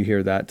 I mean, do you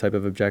hear that type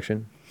of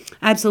objection?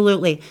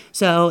 Absolutely.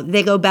 So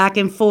they go back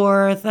and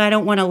forth. I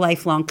don't want a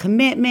lifelong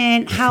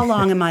commitment. How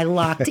long am I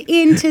locked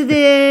into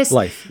this?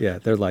 Life. Yeah,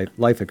 they're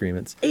life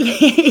agreements.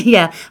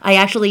 Yeah, I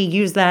actually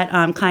use that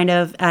kind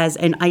of as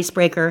an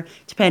icebreaker,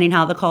 depending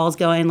how the call's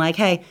going. Like,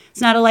 hey,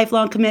 it's not a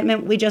lifelong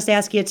commitment. We just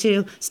ask you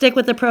to stick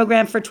with the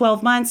program for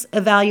 12 months,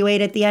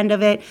 evaluate at the end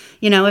of it.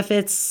 If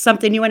it's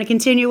something you want to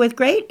continue with,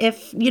 great.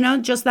 If,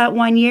 just that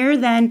 1 year,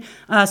 then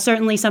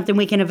certainly something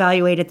we can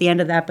evaluate at the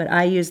end of that. But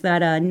I use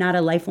that not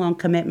a lifelong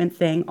commitment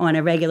thing on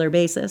a regular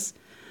basis.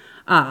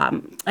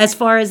 As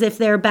far as if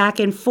they're back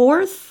and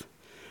forth,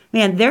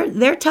 man,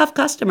 they're tough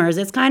customers.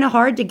 It's kind of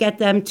hard to get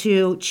them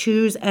to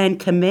choose and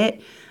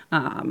commit.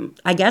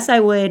 I guess I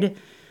would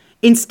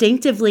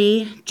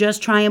instinctively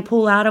just try and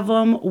pull out of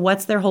them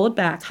what's their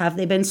holdback. Have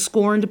they been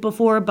scorned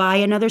before by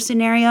another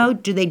scenario?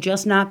 Do they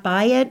just not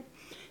buy it?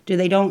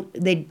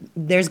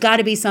 There's got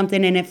to be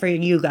something in it for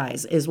you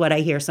guys, is what I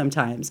hear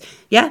sometimes.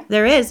 Yeah,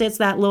 there is. It's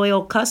that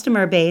loyal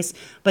customer base,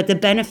 but the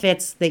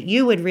benefits that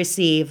you would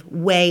receive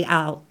way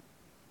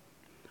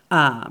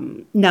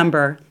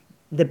outnumber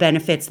the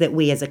benefits that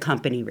we as a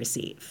company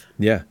receive.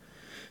 Yeah,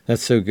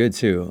 that's so good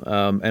too.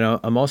 And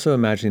I'm also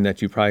imagining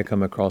that you probably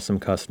come across some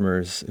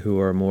customers who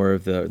are more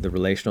of the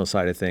relational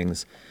side of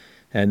things.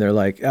 And they're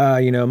like,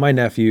 my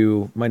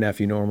nephew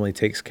normally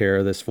takes care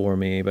of this for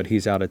me, but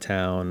he's out of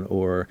town.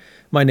 Or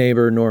my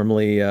neighbor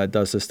normally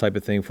does this type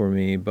of thing for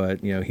me, but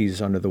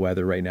he's under the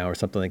weather right now, or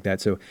something like that.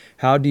 So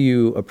how do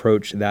you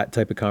approach that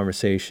type of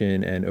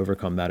conversation and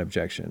overcome that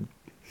objection?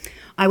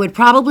 I would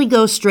probably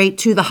go straight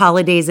to the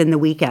holidays and the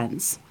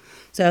weekends.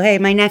 So, hey,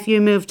 my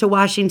nephew moved to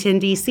Washington,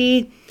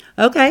 D.C.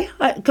 Okay,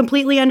 I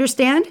completely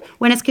understand.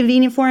 When it's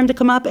convenient for him to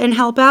come up and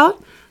help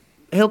out,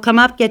 he'll come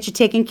up, get you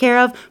taken care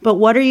of. But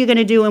what are you going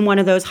to do in one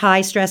of those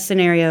high stress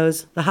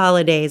scenarios, the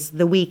holidays,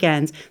 the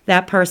weekends?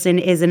 That person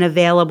isn't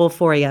available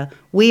for you.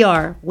 We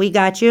are. We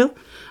got you.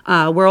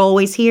 We're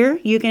always here.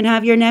 You can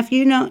have your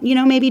nephew,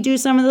 maybe do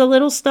some of the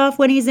little stuff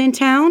when he's in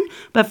town.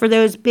 But for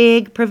those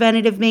big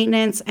preventative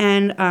maintenance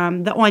and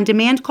the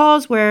on-demand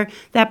calls where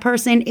that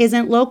person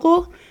isn't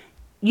local,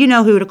 you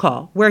know who to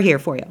call. We're here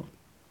for you.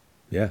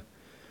 Yeah.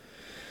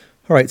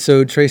 All right,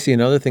 so Tracy,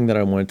 another thing that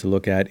I wanted to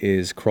look at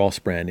is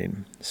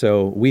cross-branding.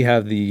 So we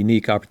have the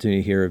unique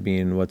opportunity here of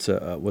being what's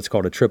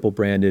called a triple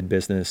branded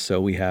business.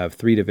 So we have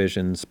 3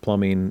 divisions: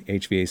 plumbing,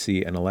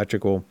 HVAC, and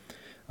electrical.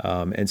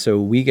 And so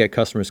we get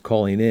customers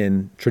calling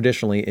in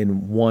traditionally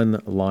in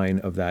one line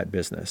of that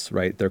business,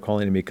 right? They're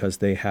calling in because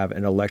they have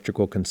an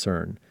electrical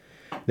concern.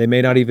 They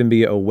may not even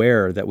be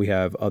aware that we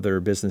have other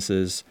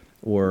businesses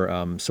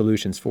or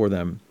solutions for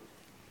them.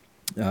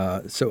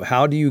 So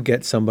how do you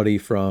get somebody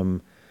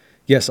from,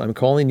 yes, I'm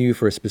calling you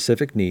for a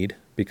specific need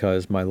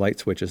because my light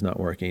switch is not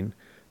working,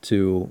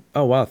 to,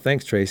 oh, wow,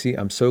 thanks, Tracy.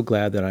 I'm so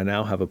glad that I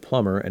now have a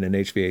plumber and an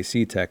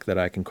HVAC tech that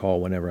I can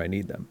call whenever I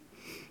need them.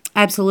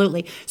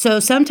 Absolutely. So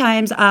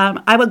sometimes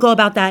I would go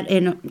about that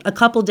in a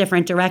couple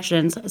different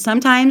directions.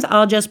 Sometimes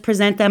I'll just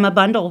present them a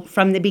bundle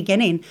from the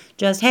beginning.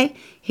 Just, hey,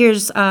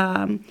 here's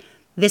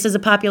this is a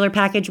popular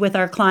package with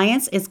our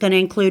clients. It's going to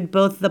include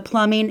both the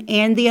plumbing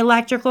and the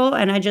electrical,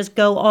 and I just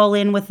go all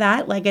in with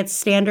that. Like, it's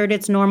standard,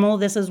 it's normal.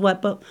 This is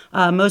what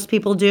most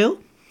people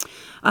do.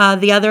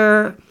 The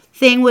other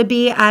thing would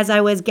be, as I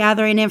was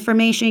gathering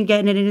information,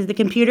 getting it into the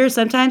computer,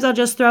 sometimes I'll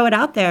just throw it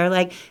out there.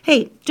 Like,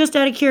 hey, just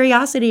out of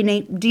curiosity,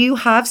 Nate, do you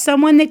have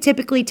someone that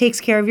typically takes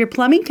care of your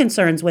plumbing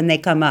concerns when they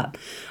come up?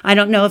 I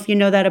don't know if you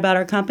know that about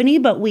our company,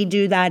 but we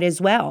do that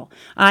as well.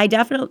 I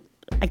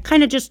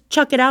kind of just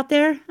chuck it out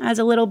there as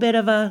a little bit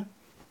of a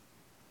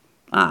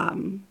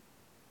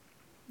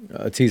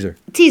teaser.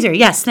 Teaser,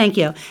 yes, thank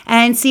you.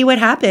 And see what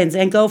happens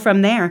and go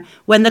from there.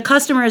 When the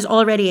customer is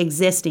already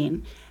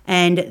existing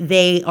and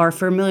they are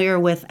familiar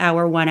with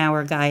our 1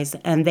 Hour guys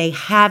and they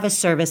have a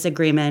service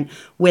agreement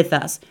with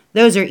us,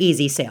 those are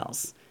easy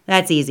sales.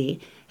 That's easy.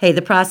 Hey,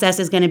 the process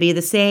is going to be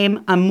the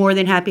same. I'm more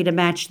than happy to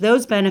match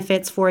those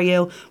benefits for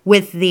you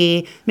with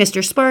the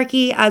Mr.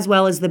 Sparky as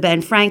well as the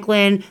Ben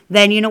Franklin.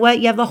 Then you know what?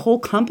 You have the whole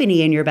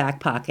company in your back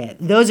pocket.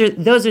 Those are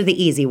the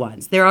easy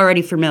ones. They're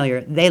already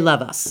familiar. They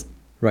love us.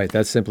 Right.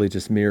 That's simply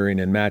just mirroring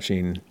and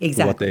matching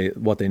exactly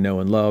what they know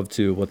and love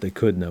to what they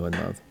could know and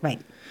love. Right.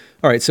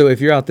 All right. So if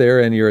you're out there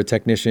and you're a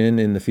technician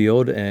in the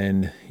field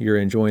and you're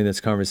enjoying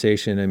this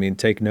conversation, I mean,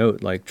 take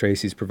note, like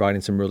Tracy's providing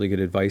some really good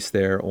advice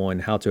there on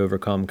how to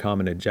overcome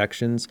common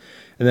objections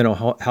and then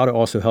how to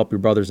also help your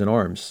brothers in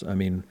arms. I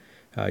mean,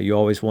 you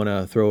always want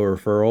to throw a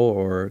referral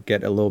or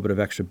get a little bit of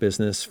extra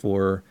business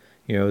for,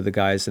 the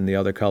guys in the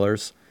other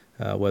colors,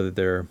 whether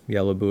they're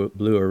yellow,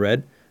 blue, or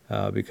red,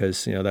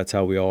 because, that's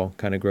how we all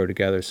kind of grow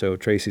together. So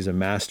Tracy's a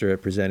master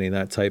at presenting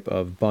that type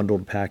of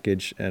bundled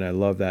package, and I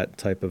love that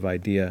type of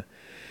idea.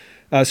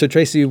 So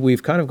Tracy,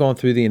 we've kind of gone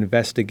through the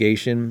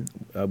investigation,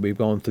 we've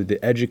gone through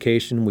the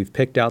education, we've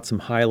picked out some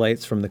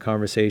highlights from the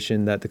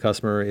conversation that the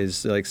customer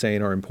is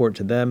saying are important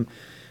to them.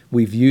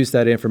 We've used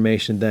that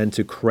information then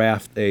to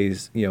craft a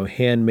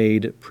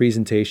handmade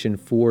presentation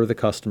for the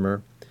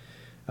customer.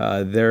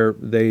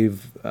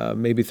 they've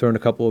maybe thrown a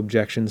couple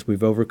objections.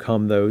 We've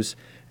overcome those,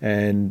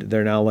 and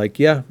they're now like,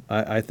 yeah,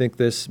 I think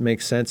this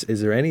makes sense.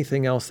 Is there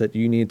anything else that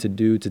you need to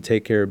do to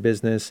take care of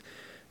business?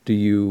 Do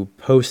you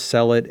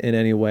post-sell it in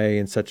any way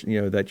in such,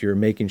 that you're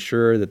making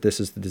sure that this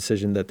is the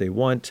decision that they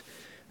want?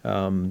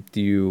 Do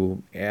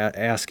you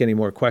ask any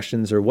more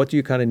questions, or what do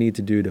you kind of need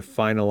to do to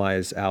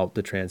finalize out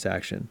the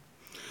transaction?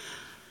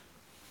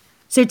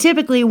 So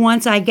typically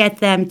once I get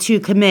them to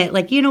commit,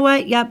 like, you know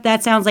what? Yep,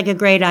 that sounds like a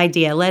great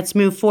idea. Let's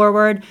move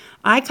forward.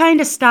 I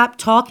kind of stop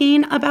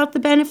talking about the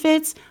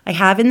benefits. I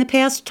have in the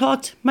past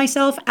talked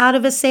myself out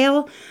of a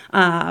sale.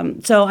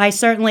 So I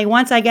certainly,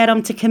 once I get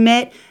them to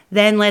commit,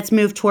 then let's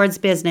move towards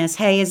business.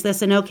 Hey, is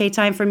this an okay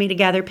time for me to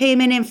gather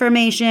payment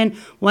information?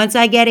 Once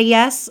I get a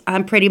yes,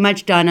 I'm pretty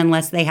much done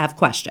unless they have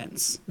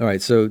questions. All right.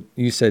 So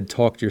you said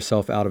talked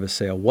yourself out of a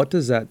sale. What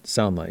does that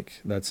sound like?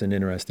 That's an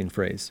interesting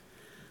phrase.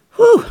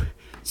 Whew.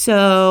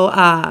 So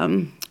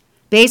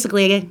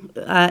basically,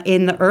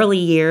 in the early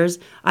years,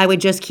 I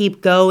would just keep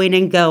going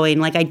and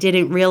going. Like I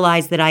didn't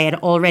realize that I had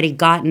already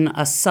gotten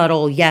a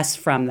subtle yes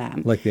from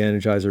them. Like the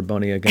Energizer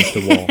Bunny against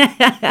the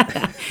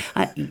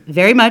wall.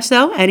 Very much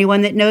so.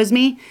 Anyone that knows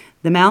me,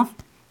 the mouth,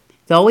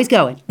 it's always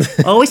going,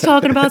 always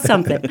talking about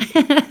something.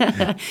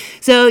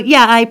 So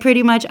yeah, I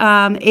pretty much,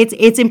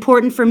 it's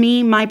important for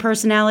me, my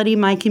personality,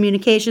 my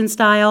communication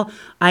style.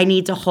 I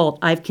need to halt.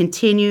 I've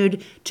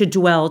continued to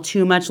dwell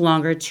too much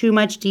longer, too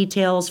much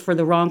details for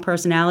the wrong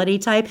personality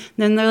type. And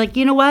then they're like,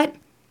 you know what?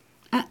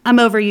 I'm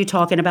over you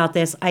talking about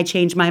this. I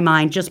changed my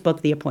mind. Just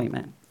book the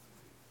appointment.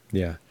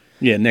 Yeah.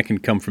 Yeah, and that can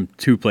come from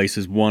two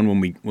places. One,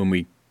 when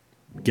we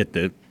get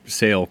the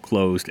sale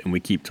closed and we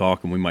keep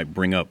talking, we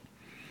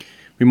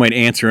might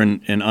answer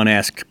an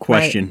unasked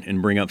question, right,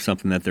 and bring up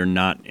something that they're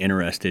not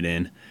interested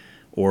in,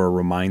 or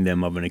remind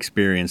them of an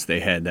experience they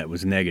had that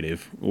was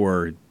negative.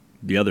 Or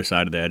the other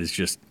side of that is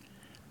just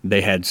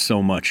they had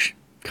so much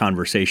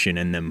conversation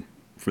in them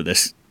for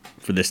this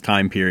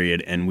time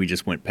period, and we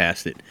just went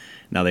past it.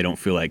 Now they don't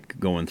feel like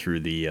going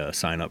through the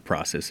sign-up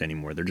process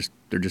anymore.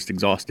 They're just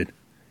exhausted.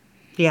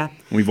 Yeah,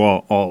 we've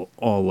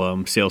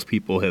all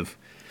salespeople have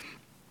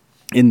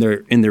in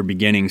their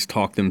beginnings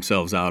talked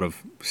themselves out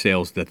of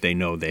sales that they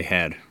know they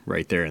had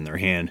right there in their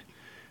hand,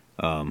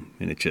 and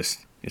it's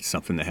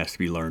something that has to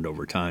be learned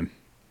over time.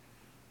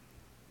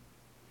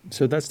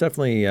 So that's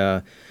definitely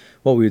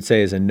what we would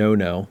say is a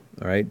no-no.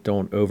 All right,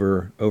 don't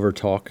over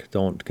talk.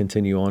 Don't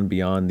continue on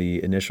beyond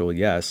the initial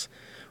yes.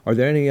 Are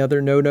there any other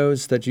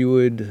no-nos that you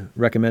would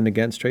recommend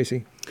against,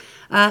 Tracy?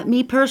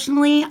 Me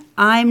personally,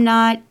 I'm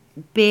not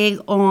big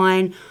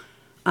on.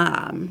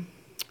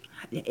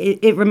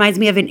 It reminds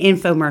me of an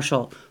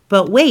infomercial.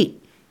 But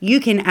wait, you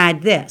can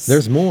add this.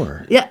 There's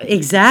more. Yeah,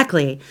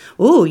 exactly.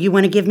 Ooh, you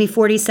want to give me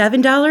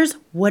 $47?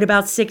 What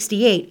about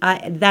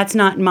 $68? That's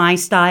not my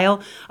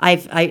style.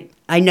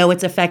 I know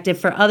it's effective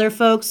for other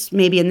folks,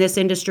 maybe in this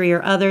industry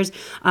or others.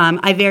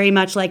 I very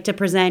much like to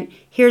present,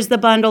 here's the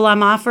bundle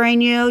I'm offering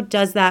you.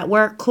 Does that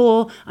work?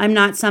 Cool. I'm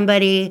not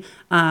somebody,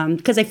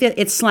 because I feel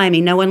it's slimy.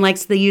 No one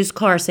likes the used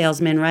car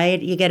salesman, right?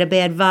 You get a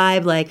bad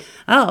vibe like,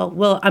 oh,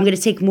 well, I'm going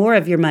to take more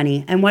of your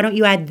money. And why don't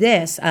you add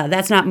this?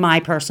 That's not my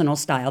personal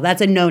style.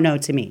 That's a no-no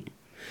to me.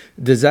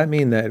 Does that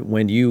mean that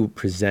when you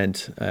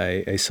present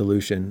a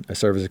solution, a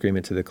service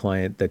agreement to the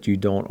client, that you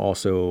don't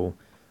also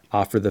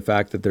offer the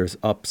fact that there's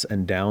ups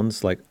and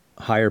downs, like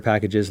higher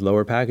packages,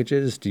 lower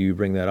packages? Do you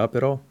bring that up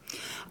at all?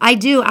 I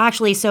do,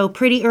 actually. So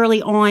pretty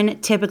early on,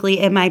 typically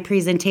in my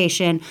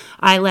presentation,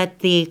 I let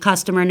the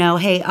customer know,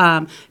 hey,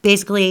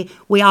 basically,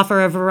 we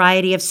offer a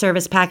variety of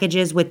service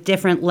packages with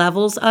different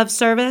levels of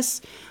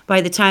service. By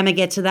the time I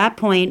get to that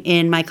point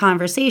in my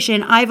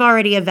conversation, I've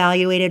already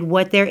evaluated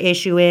what their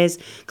issue is,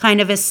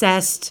 kind of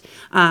assessed,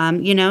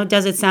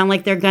 does it sound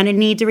like they're going to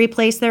need to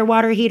replace their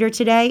water heater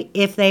today?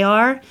 If they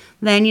are,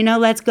 then,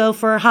 let's go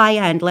for high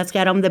end. Let's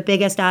get them the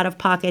biggest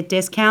out-of-pocket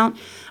discount.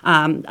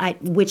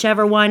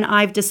 Whichever one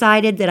I've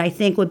decided that I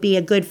think would be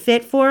a good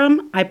fit for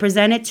them, I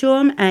present it to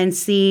them and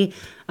see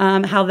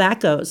how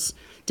that goes.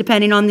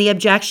 Depending on the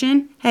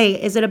objection,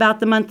 hey, is it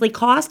about the monthly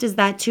cost? Is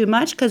that too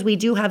much? Because we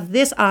do have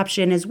this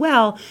option as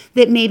well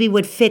that maybe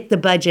would fit the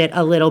budget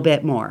a little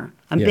bit more.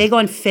 I'm big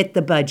on fit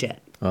the budget.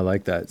 I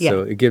like that. Yeah.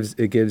 So it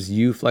gives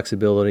you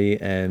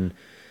flexibility, and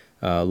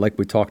like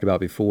we talked about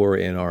before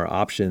in our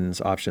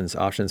options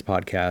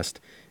podcast,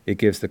 it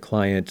gives the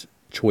client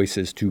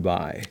choices to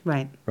buy.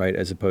 Right. Right.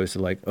 As opposed to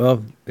like,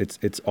 oh,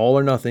 it's all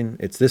or nothing.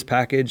 It's this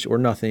package or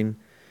nothing.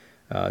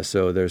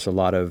 So there's a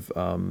lot of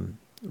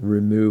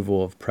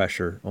removal of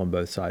pressure on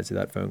both sides of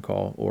that phone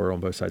call or on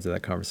both sides of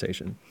that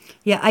conversation.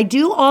 Yeah, I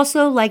do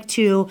also like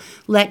to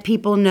let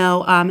people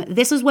know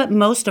this is what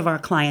most of our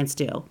clients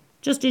do.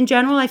 Just in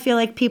general, I feel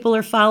like people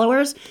are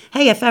followers.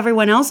 Hey, if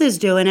everyone else is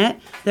doing it,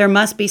 there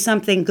must be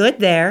something good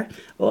there.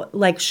 Well,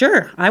 like,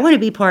 sure, I want to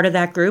be part of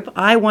that group.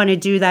 I want to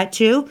do that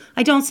too.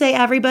 I don't say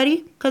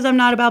everybody because I'm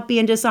not about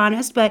being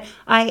dishonest, but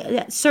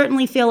I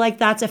certainly feel like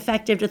that's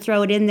effective to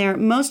throw it in there.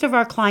 Most of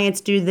our clients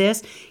do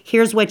this.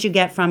 Here's what you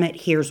get from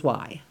it. Here's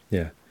why.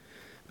 Yeah,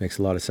 makes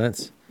a lot of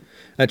sense.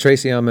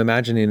 Tracy, I'm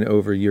imagining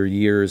over your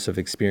years of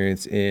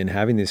experience in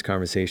having these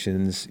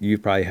conversations,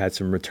 you've probably had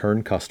some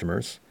return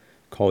customers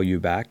call you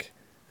back,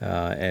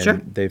 and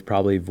Sure. they've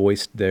probably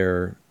voiced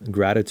their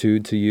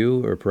gratitude to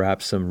you, or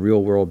perhaps some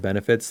real world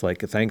benefits,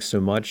 like thanks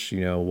so much.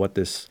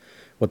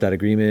 What that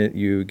agreement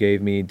you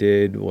gave me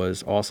did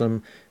was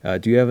awesome.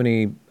 Do you have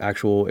any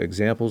actual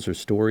examples or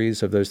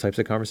stories of those types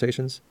of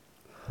conversations?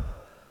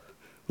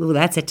 Ooh,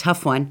 that's a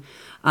tough one.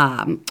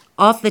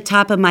 Off the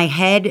top of my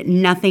head,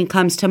 nothing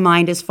comes to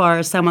mind as far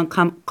as someone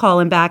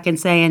calling back and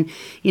saying,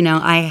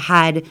 I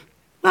had,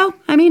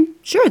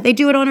 sure, they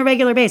do it on a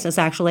regular basis,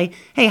 actually.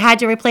 Hey, had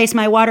to replace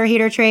my water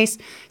heater, Trace,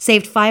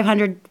 saved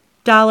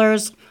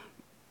 $500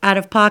 out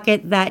of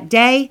pocket that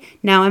day.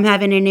 Now I'm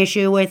having an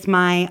issue with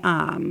my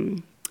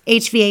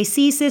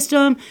HVAC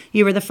system.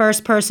 You were the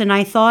first person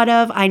I thought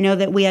of. I know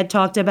that we had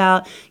talked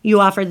about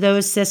you offered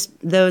those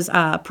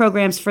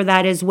programs for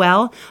that as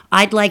well.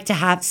 I'd like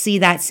to see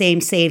that same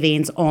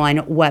savings on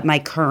what my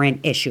current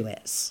issue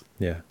is.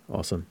 Yeah,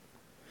 awesome.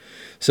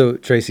 So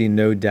Tracy,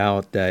 no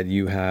doubt that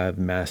you have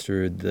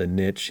mastered the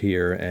niche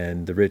here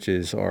and the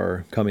riches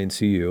are coming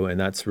to you. And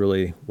that's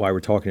really why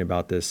we're talking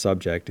about this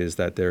subject, is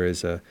that there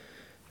is an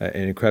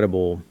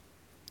incredible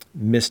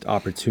missed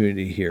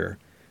opportunity here.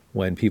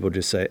 When people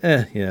just say,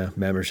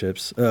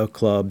 memberships,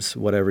 clubs,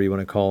 whatever you want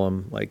to call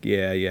them, like,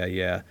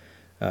 yeah.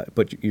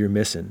 But you're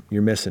missing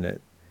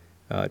it.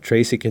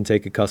 Tracy can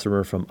take a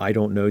customer from I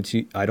don't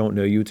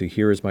know you to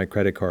here is my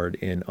credit card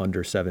in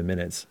under 7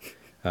 minutes,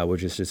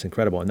 which is just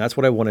incredible. And that's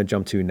what I want to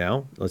jump to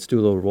now. Let's do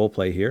a little role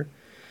play here.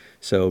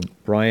 So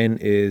Brian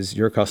is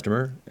your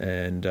customer,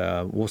 and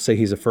we'll say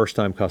he's a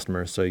first-time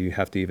customer, so you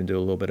have to even do a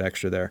little bit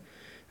extra there.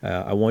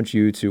 I want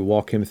you to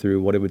walk him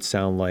through what it would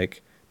sound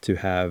like to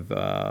have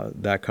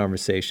that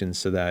conversation,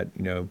 so that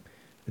the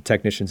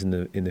technicians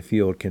in the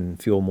field can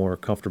feel more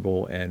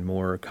comfortable and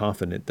more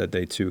confident that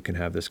they too can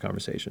have this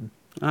conversation.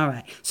 All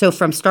right. So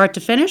from start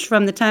to finish,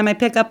 from the time I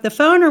pick up the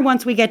phone, or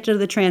once we get to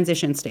the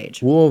transition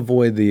stage? We'll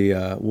avoid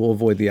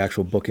the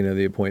actual booking of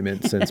the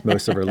appointment, since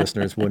most of our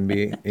listeners wouldn't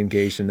be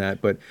engaged in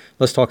that. But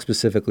let's talk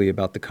specifically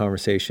about the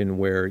conversation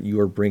where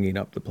you are bringing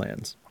up the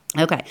plans.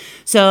 Okay.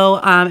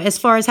 So as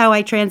far as how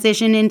I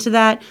transition into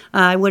that,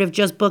 I would have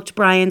just booked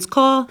Brian's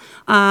call.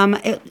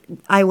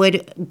 I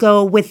would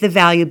go with the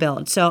value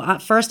build. So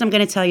first, I'm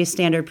going to tell you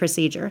standard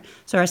procedure.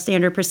 So our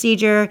standard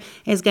procedure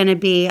is going to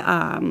be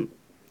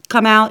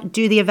come out,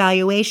 do the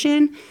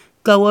evaluation,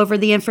 go over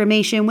the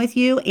information with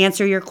you,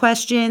 answer your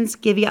questions,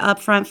 give you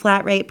upfront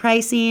flat rate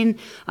pricing.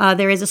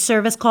 There is a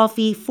service call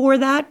fee for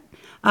that.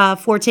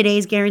 For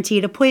today's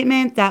guaranteed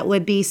appointment, that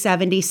would be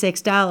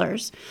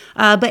 $76.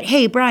 But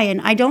hey, Brian,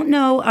 I don't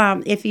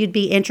know if you'd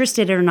be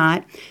interested or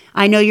not.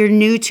 I know you're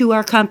new to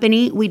our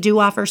company. We do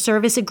offer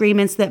service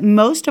agreements that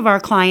most of our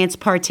clients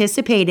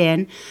participate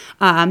in.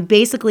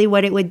 Basically,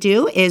 what it would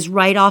do is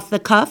right off the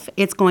cuff,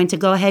 it's going to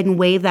go ahead and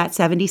waive that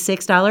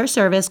 $76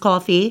 service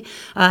call fee,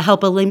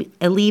 help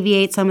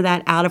alleviate some of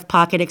that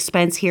out-of-pocket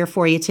expense here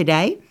for you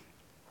today.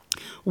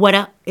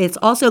 What it's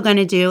also going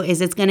to do is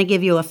it's going to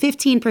give you a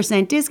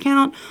 15%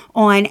 discount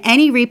on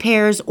any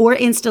repairs or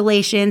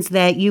installations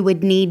that you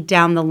would need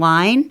down the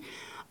line.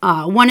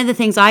 One of the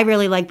things I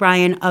really like,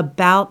 Brian,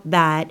 about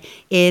that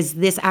is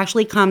this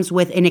actually comes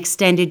with an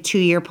extended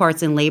 2-year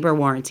parts and labor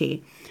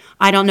warranty.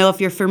 I don't know if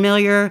you're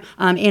familiar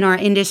in our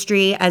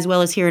industry as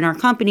well as here in our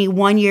company.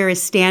 1 year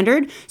is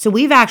standard. So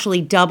we've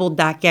actually doubled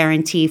that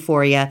guarantee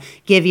for you,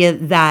 give you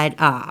that,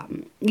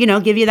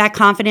 give you that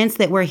confidence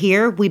that we're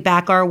here. We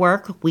back our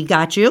work. We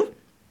got you.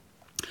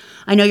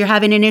 I know you're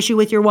having an issue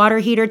with your water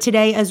heater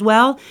today as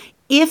well.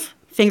 If,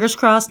 fingers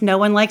crossed, no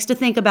one likes to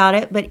think about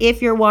it, but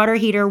if your water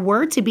heater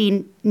were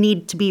to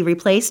need to be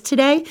replaced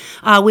today,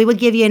 we would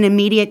give you an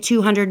immediate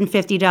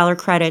 $250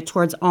 credit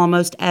towards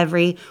almost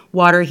every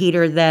water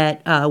heater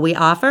that we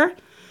offer.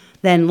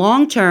 Then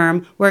long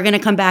term, we're going to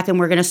come back and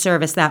we're going to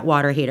service that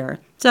water heater.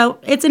 So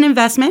it's an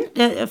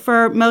investment.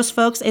 For most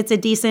folks, it's a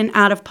decent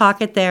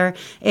out-of-pocket their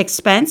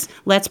expense.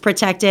 Let's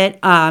protect it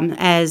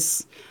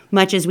as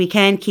much as we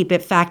can, keep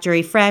it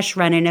factory fresh,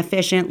 running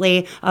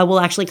efficiently.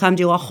 We'll actually come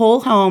do a whole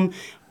home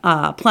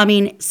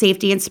plumbing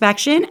safety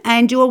inspection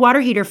and do a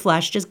water heater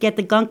flush. Just get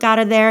the gunk out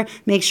of there.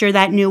 Make sure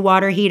that new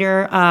water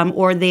heater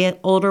or the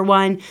older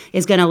one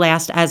is going to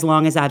last as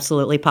long as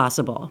absolutely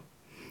possible.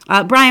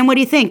 Brian, what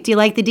do you think? Do you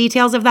like the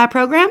details of that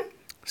program?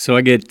 So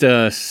I get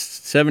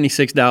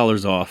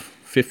 $76 off,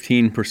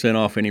 15%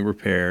 off any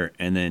repair,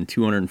 and then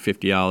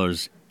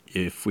 $250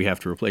 if we have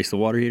to replace the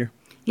water heater?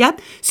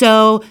 Yep.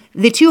 So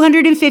the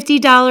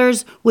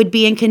 $250 would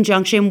be in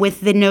conjunction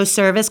with the no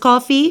service call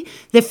fee.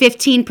 The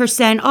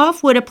 15%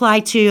 off would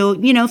apply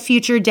to,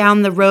 future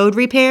down the road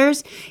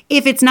repairs.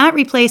 If it's not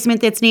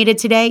replacement that's needed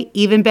today,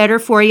 even better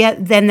for you,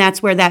 then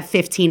that's where that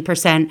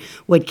 15%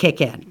 would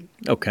kick in.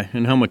 Okay.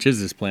 And how much is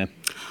this plan?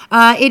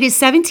 It is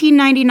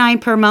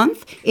 $17.99 per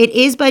month. It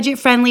is budget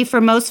friendly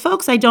for most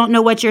folks. I don't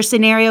know what your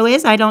scenario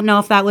is. I don't know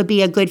if that would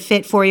be a good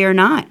fit for you or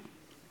not.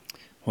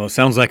 Well, it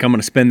sounds like I'm going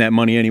to spend that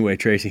money anyway,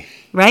 Tracy.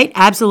 Right?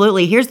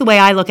 Absolutely. Here's the way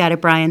I look at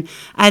it, Brian.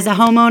 As a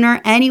homeowner,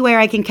 anywhere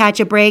I can catch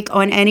a break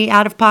on any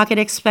out-of-pocket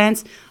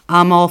expense,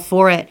 I'm all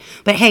for it.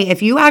 But hey,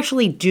 if you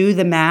actually do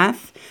the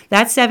math,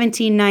 that's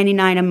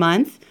 $17.99 a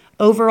month.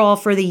 Overall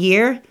for the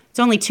year, it's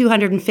only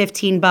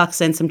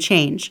 $215 and some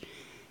change.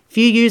 If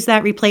you use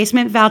that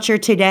replacement voucher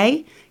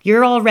today,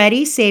 you're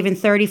already saving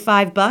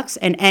 $35,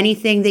 and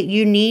anything that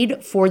you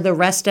need for the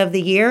rest of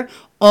the year,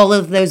 all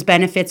of those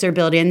benefits are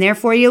built in there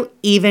for you,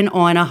 even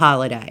on a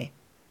holiday.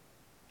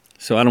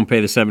 So I don't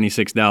pay the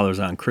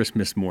 $76 on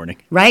Christmas morning.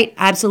 Right,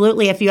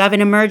 absolutely. If you have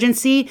an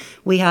emergency,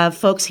 we have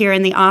folks here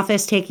in the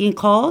office taking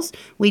calls.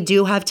 We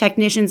do have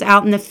technicians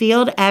out in the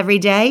field every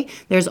day.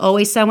 There's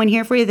always someone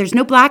here for you. There's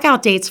no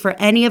blackout dates for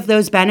any of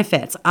those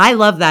benefits. I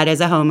love that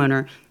as a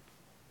homeowner.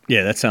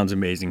 Yeah, that sounds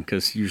amazing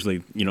because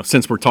usually,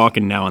 since we're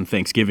talking now on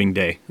Thanksgiving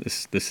Day,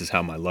 this is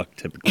how my luck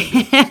typically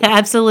goes.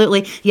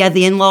 Absolutely. Yeah,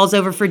 the in-laws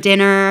over for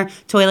dinner,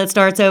 toilet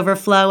starts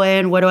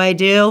overflowing. What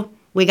do?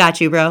 We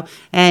got you, bro.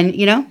 And,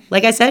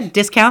 like I said,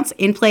 discounts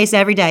in place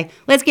every day.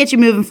 Let's get you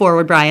moving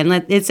forward, Brian.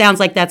 It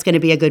sounds like that's going to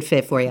be a good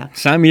fit for you.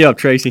 Sign me up,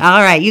 Tracy.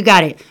 All right, you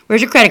got it.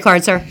 Where's your credit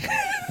card, sir?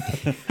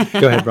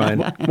 Go ahead,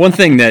 Brian. One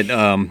thing that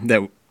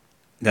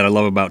I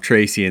love about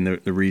Tracy and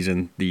the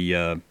reason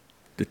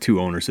the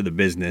two owners of the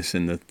business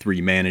and the three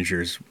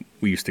managers,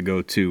 we used to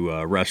go to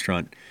a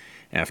restaurant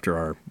after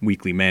our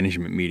weekly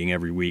management meeting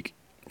every week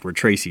where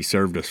Tracy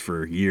served us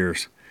for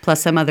years. Plus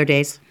some other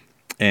days.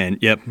 And,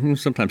 yep,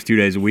 sometimes 2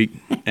 days a week.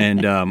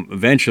 And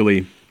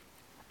eventually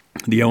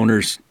the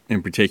owners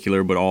in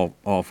particular, but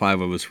all five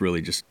of us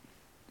really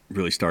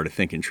started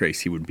thinking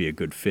Tracy would be a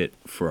good fit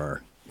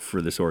for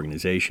this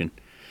organization.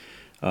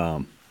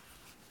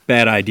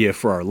 Bad idea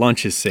for our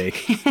lunch's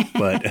sake,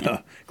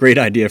 but great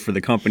idea for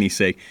the company's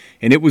sake.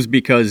 And it was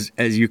because,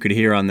 as you could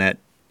hear on that,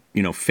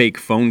 fake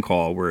phone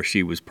call where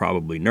she was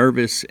probably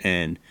nervous,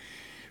 and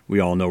we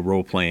all know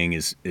role playing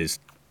is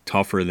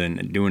tougher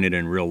than doing it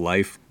in real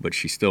life, but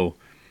she still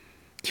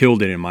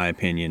killed it in my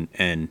opinion.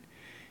 And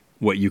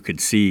what you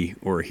could see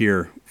or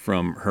hear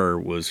from her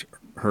was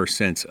her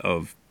sense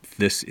of,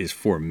 this is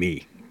for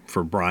me,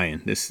 for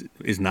Brian. This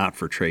is not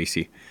for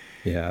Tracy.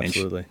 Yeah,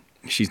 absolutely.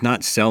 She's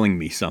not selling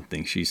me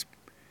something. She's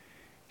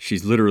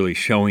literally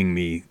showing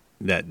me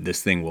that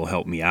this thing will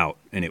help me out,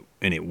 and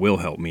it will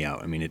help me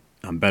out. I mean,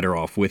 I'm better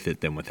off with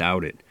it than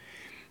without it.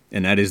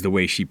 And that is the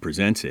way she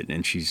presents it.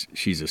 And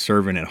she's a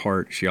servant at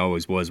heart. She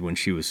always was when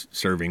she was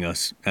serving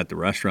us at the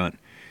restaurant.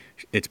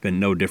 It's been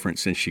no different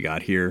since she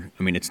got here.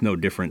 I mean, it's no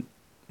different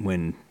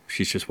when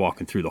she's just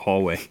walking through the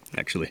hallway.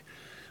 Actually,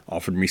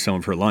 offered me some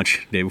of her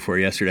lunch the day before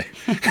yesterday.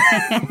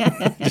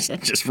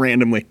 just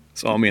randomly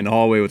saw me in the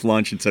hallway with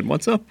lunch and said,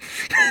 "What's up?"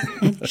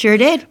 Sure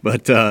did.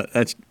 But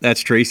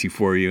that's Tracy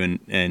for you,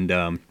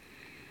 and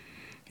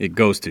it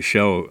goes to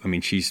show. I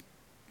mean,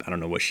 I don't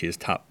know what she is,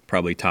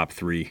 probably top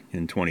 3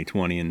 in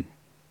 2020 in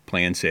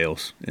plan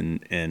sales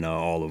and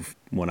all of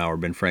 1 Hour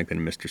Ben Franklin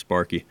and Mr.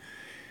 Sparky.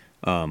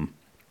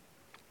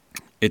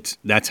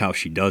 That's how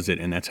she does it,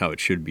 and that's how it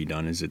should be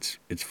done. Is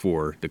it's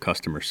for the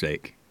customer's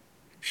sake.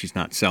 She's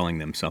not selling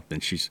them something.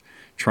 She's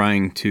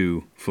trying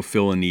to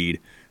fulfill a need,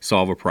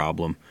 solve a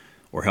problem,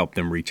 or help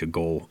them reach a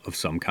goal of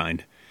some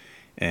kind.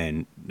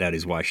 And that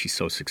is why she's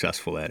so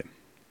successful at it.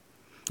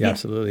 Yeah,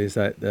 absolutely. It's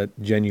that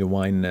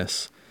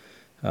genuineness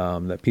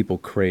that people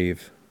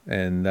crave.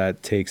 And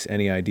that takes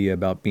any idea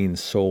about being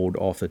sold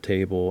off the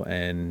table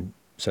and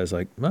says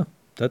like, well,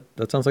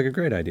 that sounds like a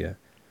great idea.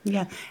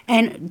 Yeah.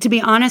 And to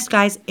be honest,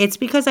 guys, it's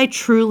because I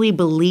truly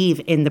believe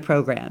in the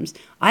programs.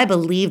 I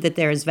believe that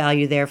there is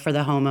value there for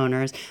the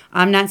homeowners.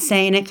 I'm not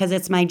saying it because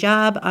it's my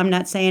job. I'm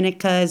not saying it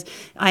because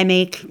I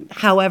make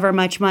however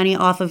much money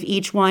off of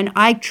each one.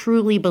 I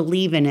truly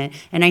believe in it.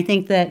 And I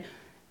think that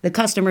the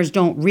customers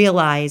don't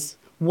realize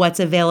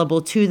what's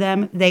available to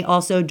them. They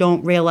also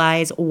don't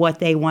realize what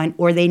they want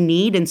or they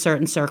need in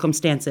certain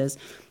circumstances.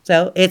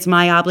 So it's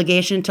my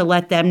obligation to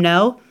let them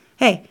know,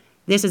 hey,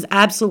 this is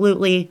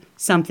absolutely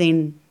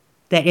something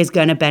that is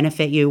going to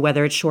benefit you,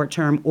 whether it's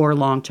short-term or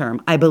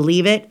long-term. I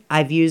believe it.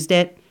 I've used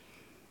it.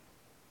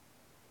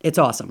 It's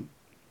awesome.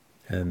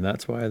 And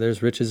that's why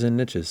there's riches in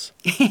niches.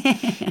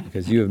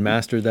 Because you have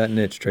mastered that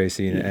niche,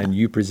 Tracy, and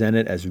you present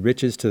it as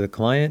riches to the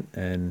client.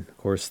 And, of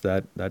course,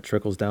 that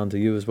trickles down to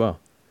you as well.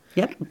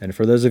 Yep. And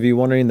for those of you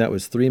wondering, that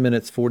was 3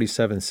 minutes,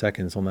 47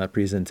 seconds on that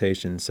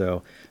presentation.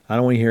 So I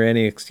don't want to hear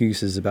any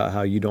excuses about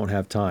how you don't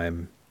have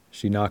time.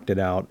 She knocked it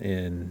out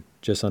in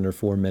just under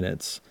 4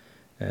 minutes.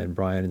 And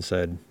Brian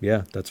said,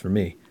 yeah, that's for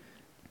me.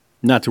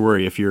 Not to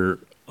worry if you're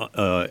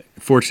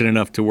fortunate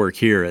enough to work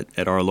here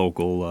at our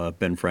local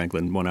Ben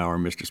Franklin 1 Hour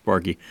Mr.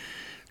 Sparky.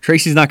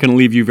 Tracy's not going to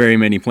leave you very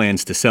many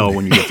plans to sell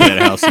when you get to that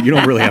house. You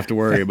don't really have to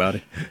worry about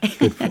it.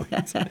 Good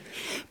point.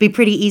 Be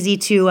pretty easy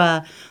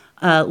to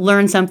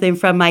learn something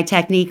from my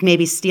technique,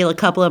 maybe steal a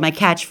couple of my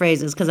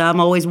catchphrases, because I'm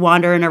always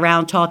wandering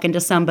around talking to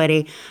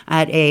somebody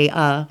at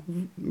a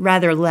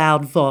rather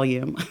loud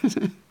volume.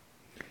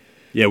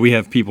 Yeah, we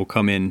have people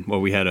come in.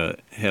 Well, we had a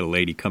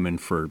lady come in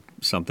for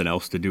something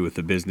else to do with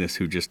the business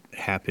who just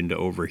happened to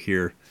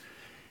overhear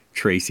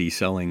Tracy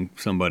selling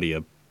somebody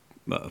a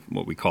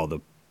what we call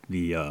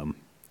the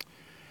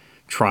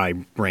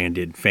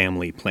Tri-branded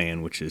family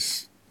plan, which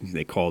is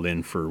they called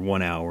in for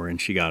 1 hour and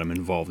she got them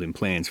involved in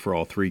plans for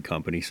all 3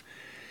 companies.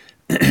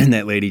 And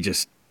that lady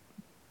just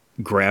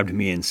grabbed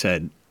me and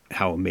said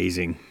how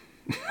amazing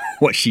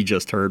what she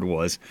just heard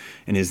was,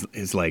 and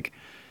is like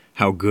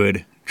how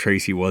good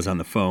Tracy was on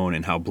the phone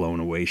and how blown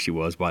away she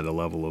was by the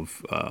level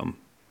of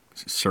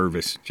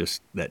service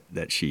just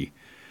that she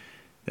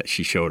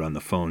showed on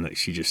the phone, that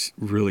she just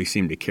really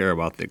seemed to care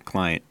about the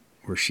client,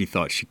 where she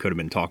thought she could have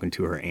been talking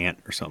to her aunt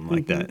or something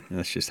like that. And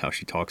that's just how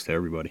she talks to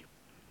everybody.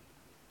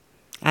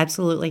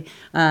 Absolutely.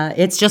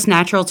 It's just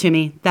natural to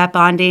me. That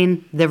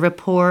bonding, the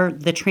rapport,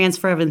 the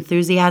transfer of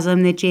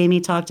enthusiasm that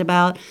Jamie talked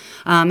about.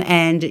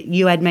 And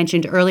you had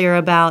mentioned earlier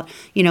about,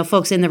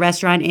 folks in the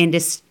restaurant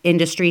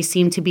industry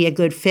seem to be a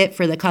good fit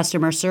for the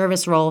customer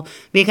service role,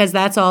 because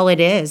that's all it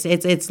is.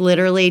 It's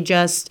literally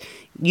just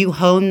you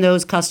hone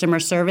those customer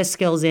service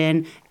skills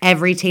in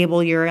every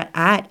table you're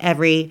at,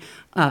 every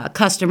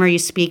customer you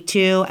speak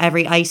to,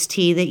 every iced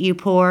tea that you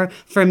pour.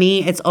 For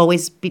me, it's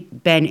always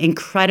been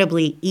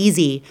incredibly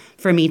easy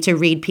for me to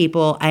read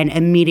people and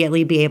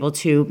immediately be able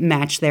to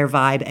match their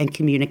vibe and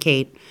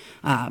communicate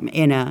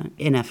in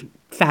a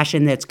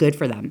fashion that's good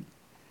for them.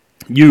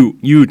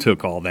 You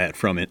took all that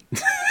from it.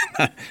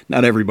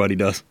 Not everybody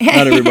does.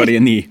 Not everybody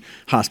in the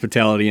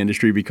hospitality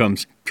industry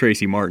becomes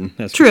Tracy Martin.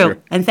 That's true, for sure.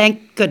 And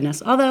thank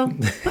goodness. Although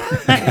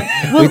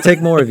we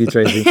take more of you,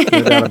 Tracy.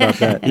 No doubt about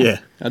that. Yeah,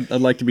 I'd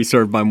like to be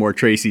served by more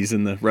Tracys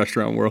in the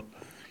restaurant world.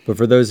 But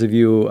for those of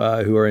you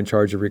who are in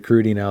charge of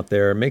recruiting out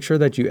there, make sure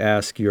that you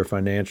ask your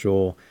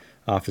financial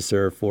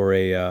officer for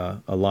a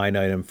line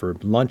item for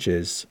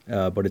lunches,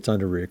 but it's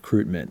under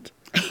recruitment.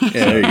 Yeah,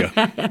 there you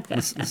go.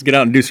 Let's get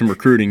out and do some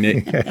recruiting,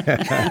 Nate.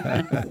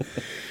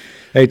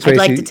 Hey, Tracy. I'd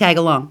like to tag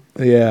along.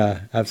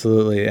 Yeah,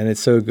 absolutely. And it's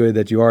so good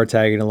that you are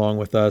tagging along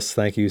with us.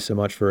 Thank you so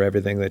much for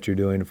everything that you're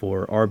doing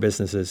for our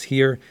businesses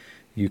here.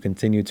 You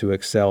continue to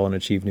excel and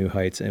achieve new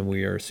heights, and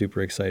we are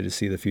super excited to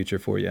see the future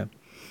for you.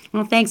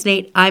 Well, thanks,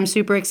 Nate. I'm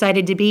super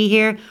excited to be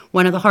here.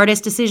 One of the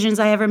hardest decisions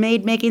I ever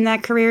made, making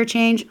that career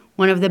change.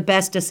 One of the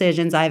best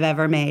decisions I've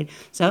ever made.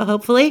 So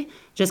hopefully,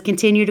 just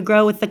continue to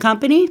grow with the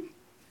company.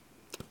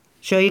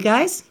 Show you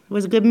guys it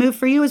was a good move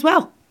for you as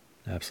well.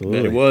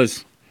 Absolutely. It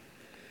was.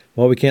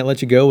 Well, we can't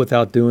let you go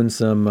without doing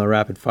some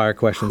rapid fire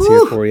questions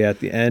here for you at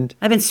the end.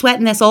 I've been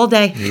sweating this all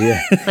day.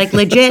 Yeah. Like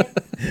legit.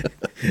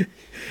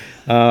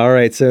 All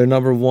right. So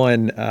number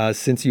one,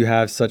 since you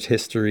have such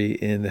history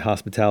in the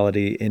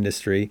hospitality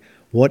industry,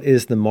 what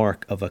is the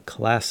mark of a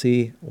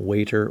classy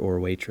waiter or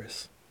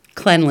waitress?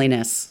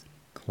 Cleanliness.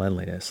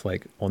 Cleanliness,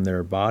 like on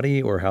their body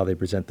or how they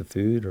present the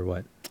food or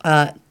what?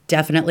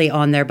 Definitely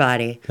on their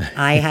body.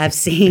 I have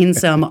seen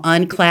some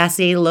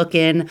unclassy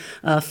looking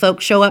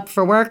folks show up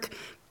for work.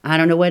 I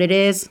don't know what it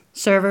is.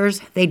 Servers,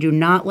 they do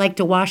not like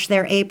to wash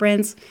their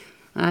aprons.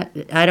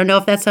 I don't know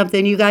if that's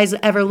something you guys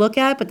ever look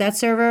at, but that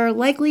server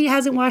likely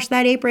hasn't washed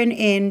that apron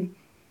in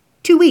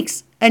 2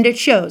 weeks, and it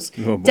shows.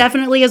 Oh, boy.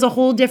 Definitely is a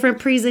whole different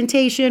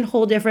presentation,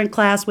 whole different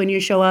class when you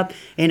show up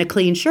in a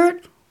clean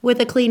shirt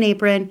with a clean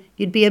apron.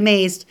 You'd be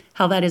amazed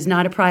how that is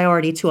not a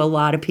priority to a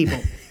lot of people.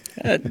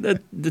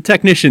 The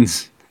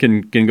technicians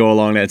can go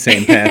along that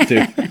same path, too,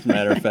 as a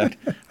matter of fact,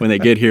 when they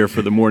get here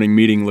for the morning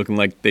meeting looking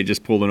like they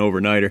just pulled an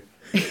overnighter.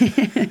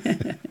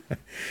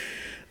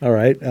 All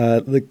right.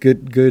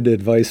 Good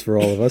advice for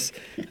all of us.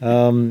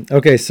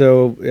 Okay,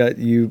 so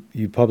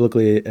you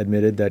publicly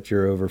admitted that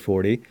you're over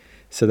 40.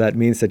 So that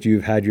means that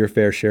you've had your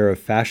fair share of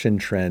fashion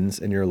trends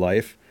in your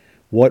life.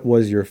 What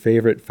was your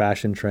favorite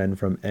fashion trend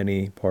from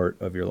any part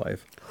of your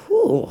life?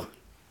 Ooh.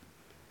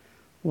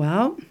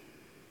 Well,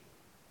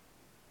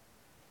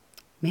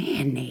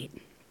 man, Nate.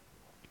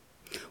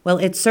 Well,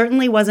 it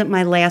certainly wasn't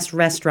my last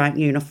restaurant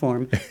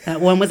uniform.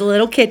 That one was a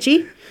little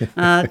kitschy,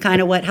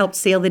 kind of what helped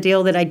seal the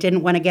deal that I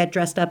didn't want to get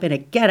dressed up in a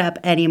getup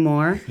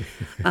anymore.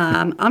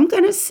 I'm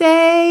going to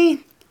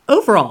say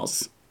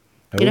overalls.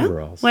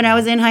 Overalls. When I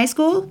was in high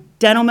school,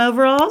 denim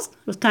overalls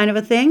was kind of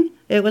a thing.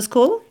 It was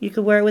cool. You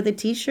could wear it with a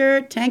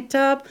T-shirt, tank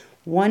top,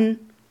 one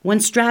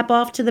strap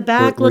off to the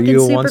back, were looking you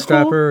a super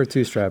one-strapper cool. or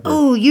two-strapper?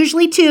 Oh,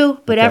 usually two,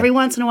 but Okay. every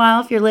once in a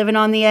while, if you're living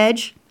on the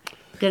edge,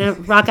 gonna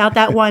rock out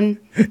that one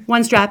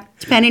strap,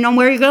 depending on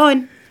where you're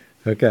going.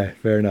 Okay,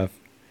 fair enough.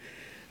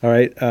 All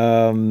right.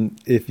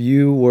 If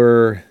you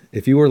were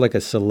like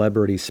a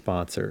celebrity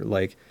sponsor,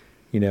 like,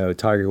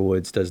 Tiger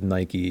Woods does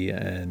Nike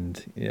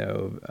and,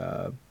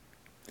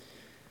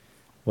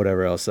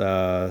 whatever else,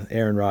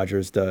 Aaron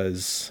Rodgers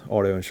does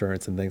auto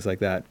insurance and things like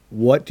that.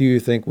 What do you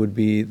think would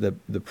be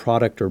the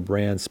product or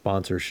brand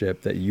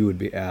sponsorship that you would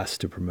be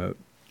asked to promote?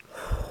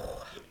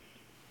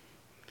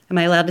 Am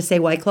I allowed to say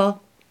White Claw?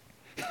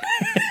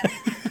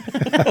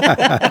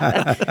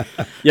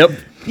 Yep.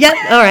 Yep.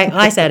 All right.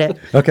 I said it.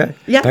 Okay.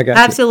 Yep. I got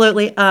you.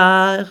 Absolutely.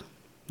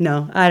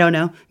 No, I don't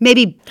know.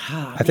 Maybe.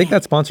 I think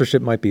that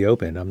sponsorship might be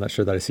open. I'm not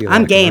sure that I see a lot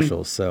I'm of game.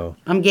 commercials. So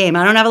I'm game.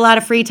 I don't have a lot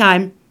of free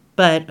time,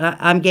 but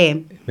I'm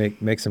game.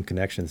 make some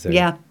connections there.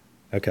 Yeah.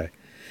 Okay.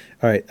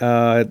 All right.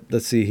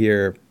 Let's see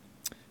here.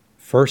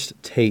 first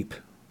tape,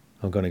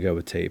 I'm going to go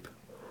with tape,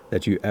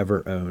 that you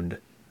ever owned?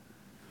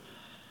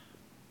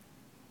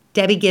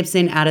 Debbie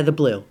Gibson, Out of the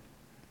Blue.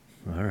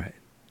 All right.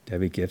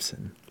 Debbie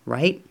Gibson.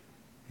 Right?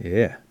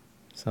 Yeah.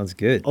 Sounds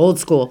good. Old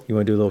school. You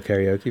want to do a little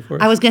karaoke for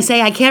us? I was going to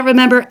say, I can't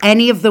remember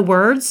any of the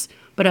words,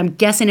 but I'm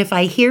guessing if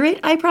I hear it,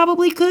 I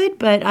probably could,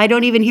 but I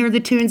don't even hear the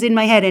tunes in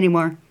my head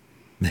anymore.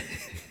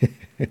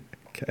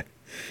 Okay.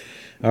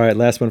 All right.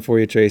 Last one for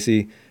you,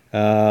 Tracy.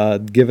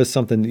 Give us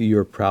something that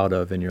you're proud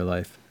of in your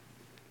life.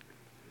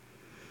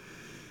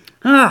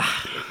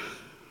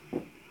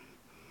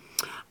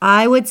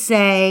 I would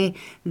say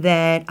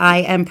that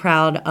I am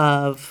proud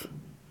of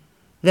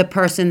the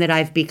person that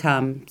I've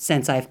become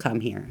since I've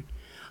come here.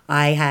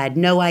 I had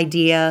no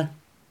idea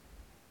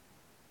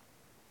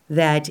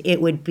that it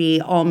would be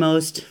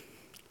almost,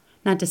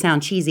 not to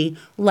sound cheesy,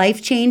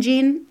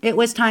 life-changing. It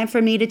was time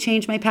for me to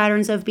change my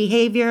patterns of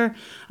behavior.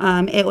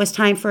 It was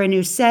time for a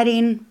new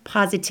setting,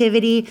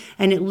 positivity,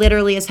 and it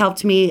literally has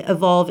helped me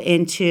evolve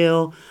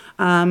into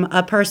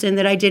a person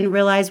that I didn't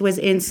realize was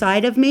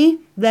inside of me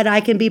that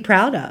I can be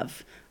proud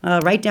of.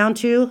 Right down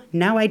to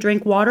now I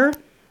drink water,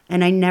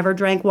 and I never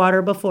drank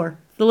water before.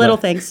 The little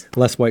things.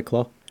 Less White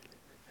Claw?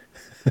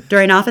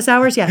 During office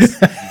hours, yes.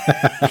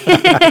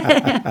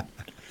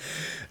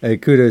 Hey,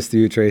 kudos to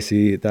you,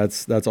 Tracy.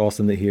 That's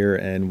awesome to hear,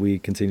 and we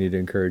continue to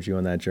encourage you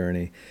on that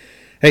journey.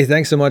 Hey,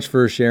 thanks so much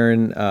for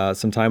sharing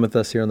some time with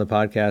us here on the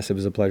podcast. It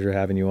was a pleasure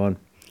having you on.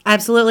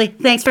 Absolutely.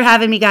 Thanks for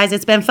having me, guys.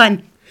 It's been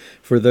fun.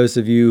 For those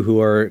of you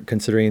who are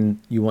considering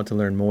you want to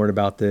learn more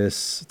about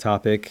this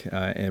topic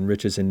and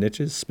riches and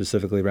niches,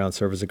 specifically around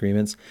service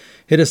agreements,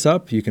 hit us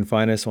up. You can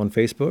find us on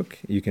Facebook.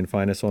 You can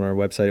find us on our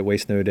website at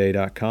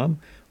wasteknoday.com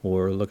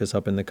or look us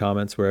up in the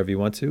comments wherever you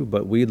want to.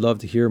 But we'd love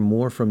to hear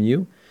more from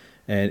you.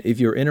 And if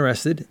you're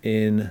interested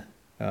in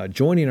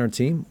joining our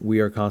team, we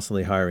are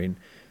constantly hiring.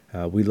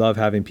 We love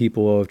having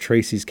people of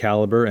Tracy's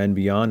caliber and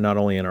beyond, not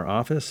only in our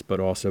office, but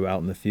also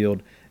out in the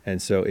field. And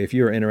so if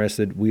you're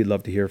interested, we'd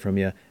love to hear from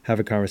you,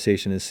 have a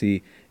conversation and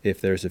see if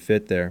there's a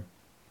fit there.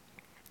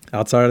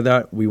 Outside of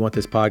that, we want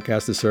this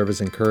podcast to serve as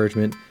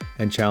encouragement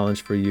and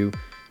challenge for you.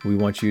 We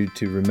want you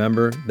to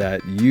remember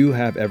that you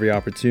have every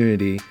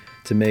opportunity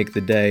to make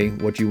the day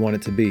what you want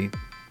it to be.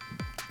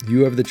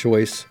 You have the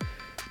choice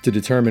to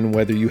determine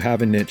whether you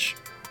have a niche.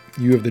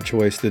 You have the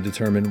choice to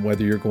determine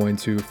whether you're going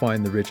to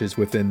find the riches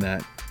within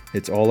that.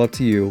 It's all up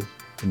to you,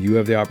 and you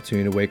have the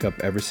opportunity to wake up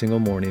every single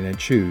morning and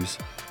choose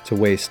to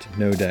waste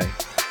no day.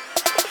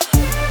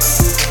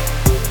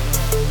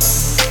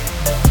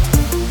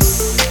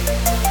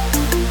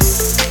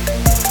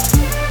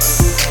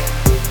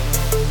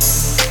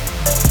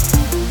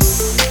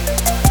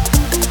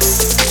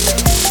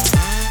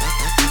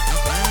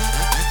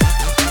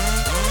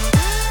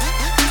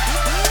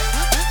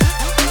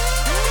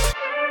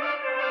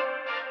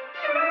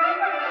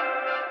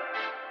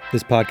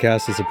 This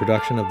podcast is a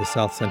production of the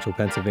South Central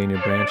Pennsylvania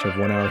branch of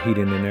 1 Hour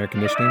Heating and Air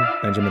Conditioning,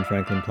 Benjamin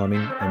Franklin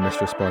Plumbing, and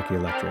Mr. Sparky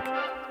Electric.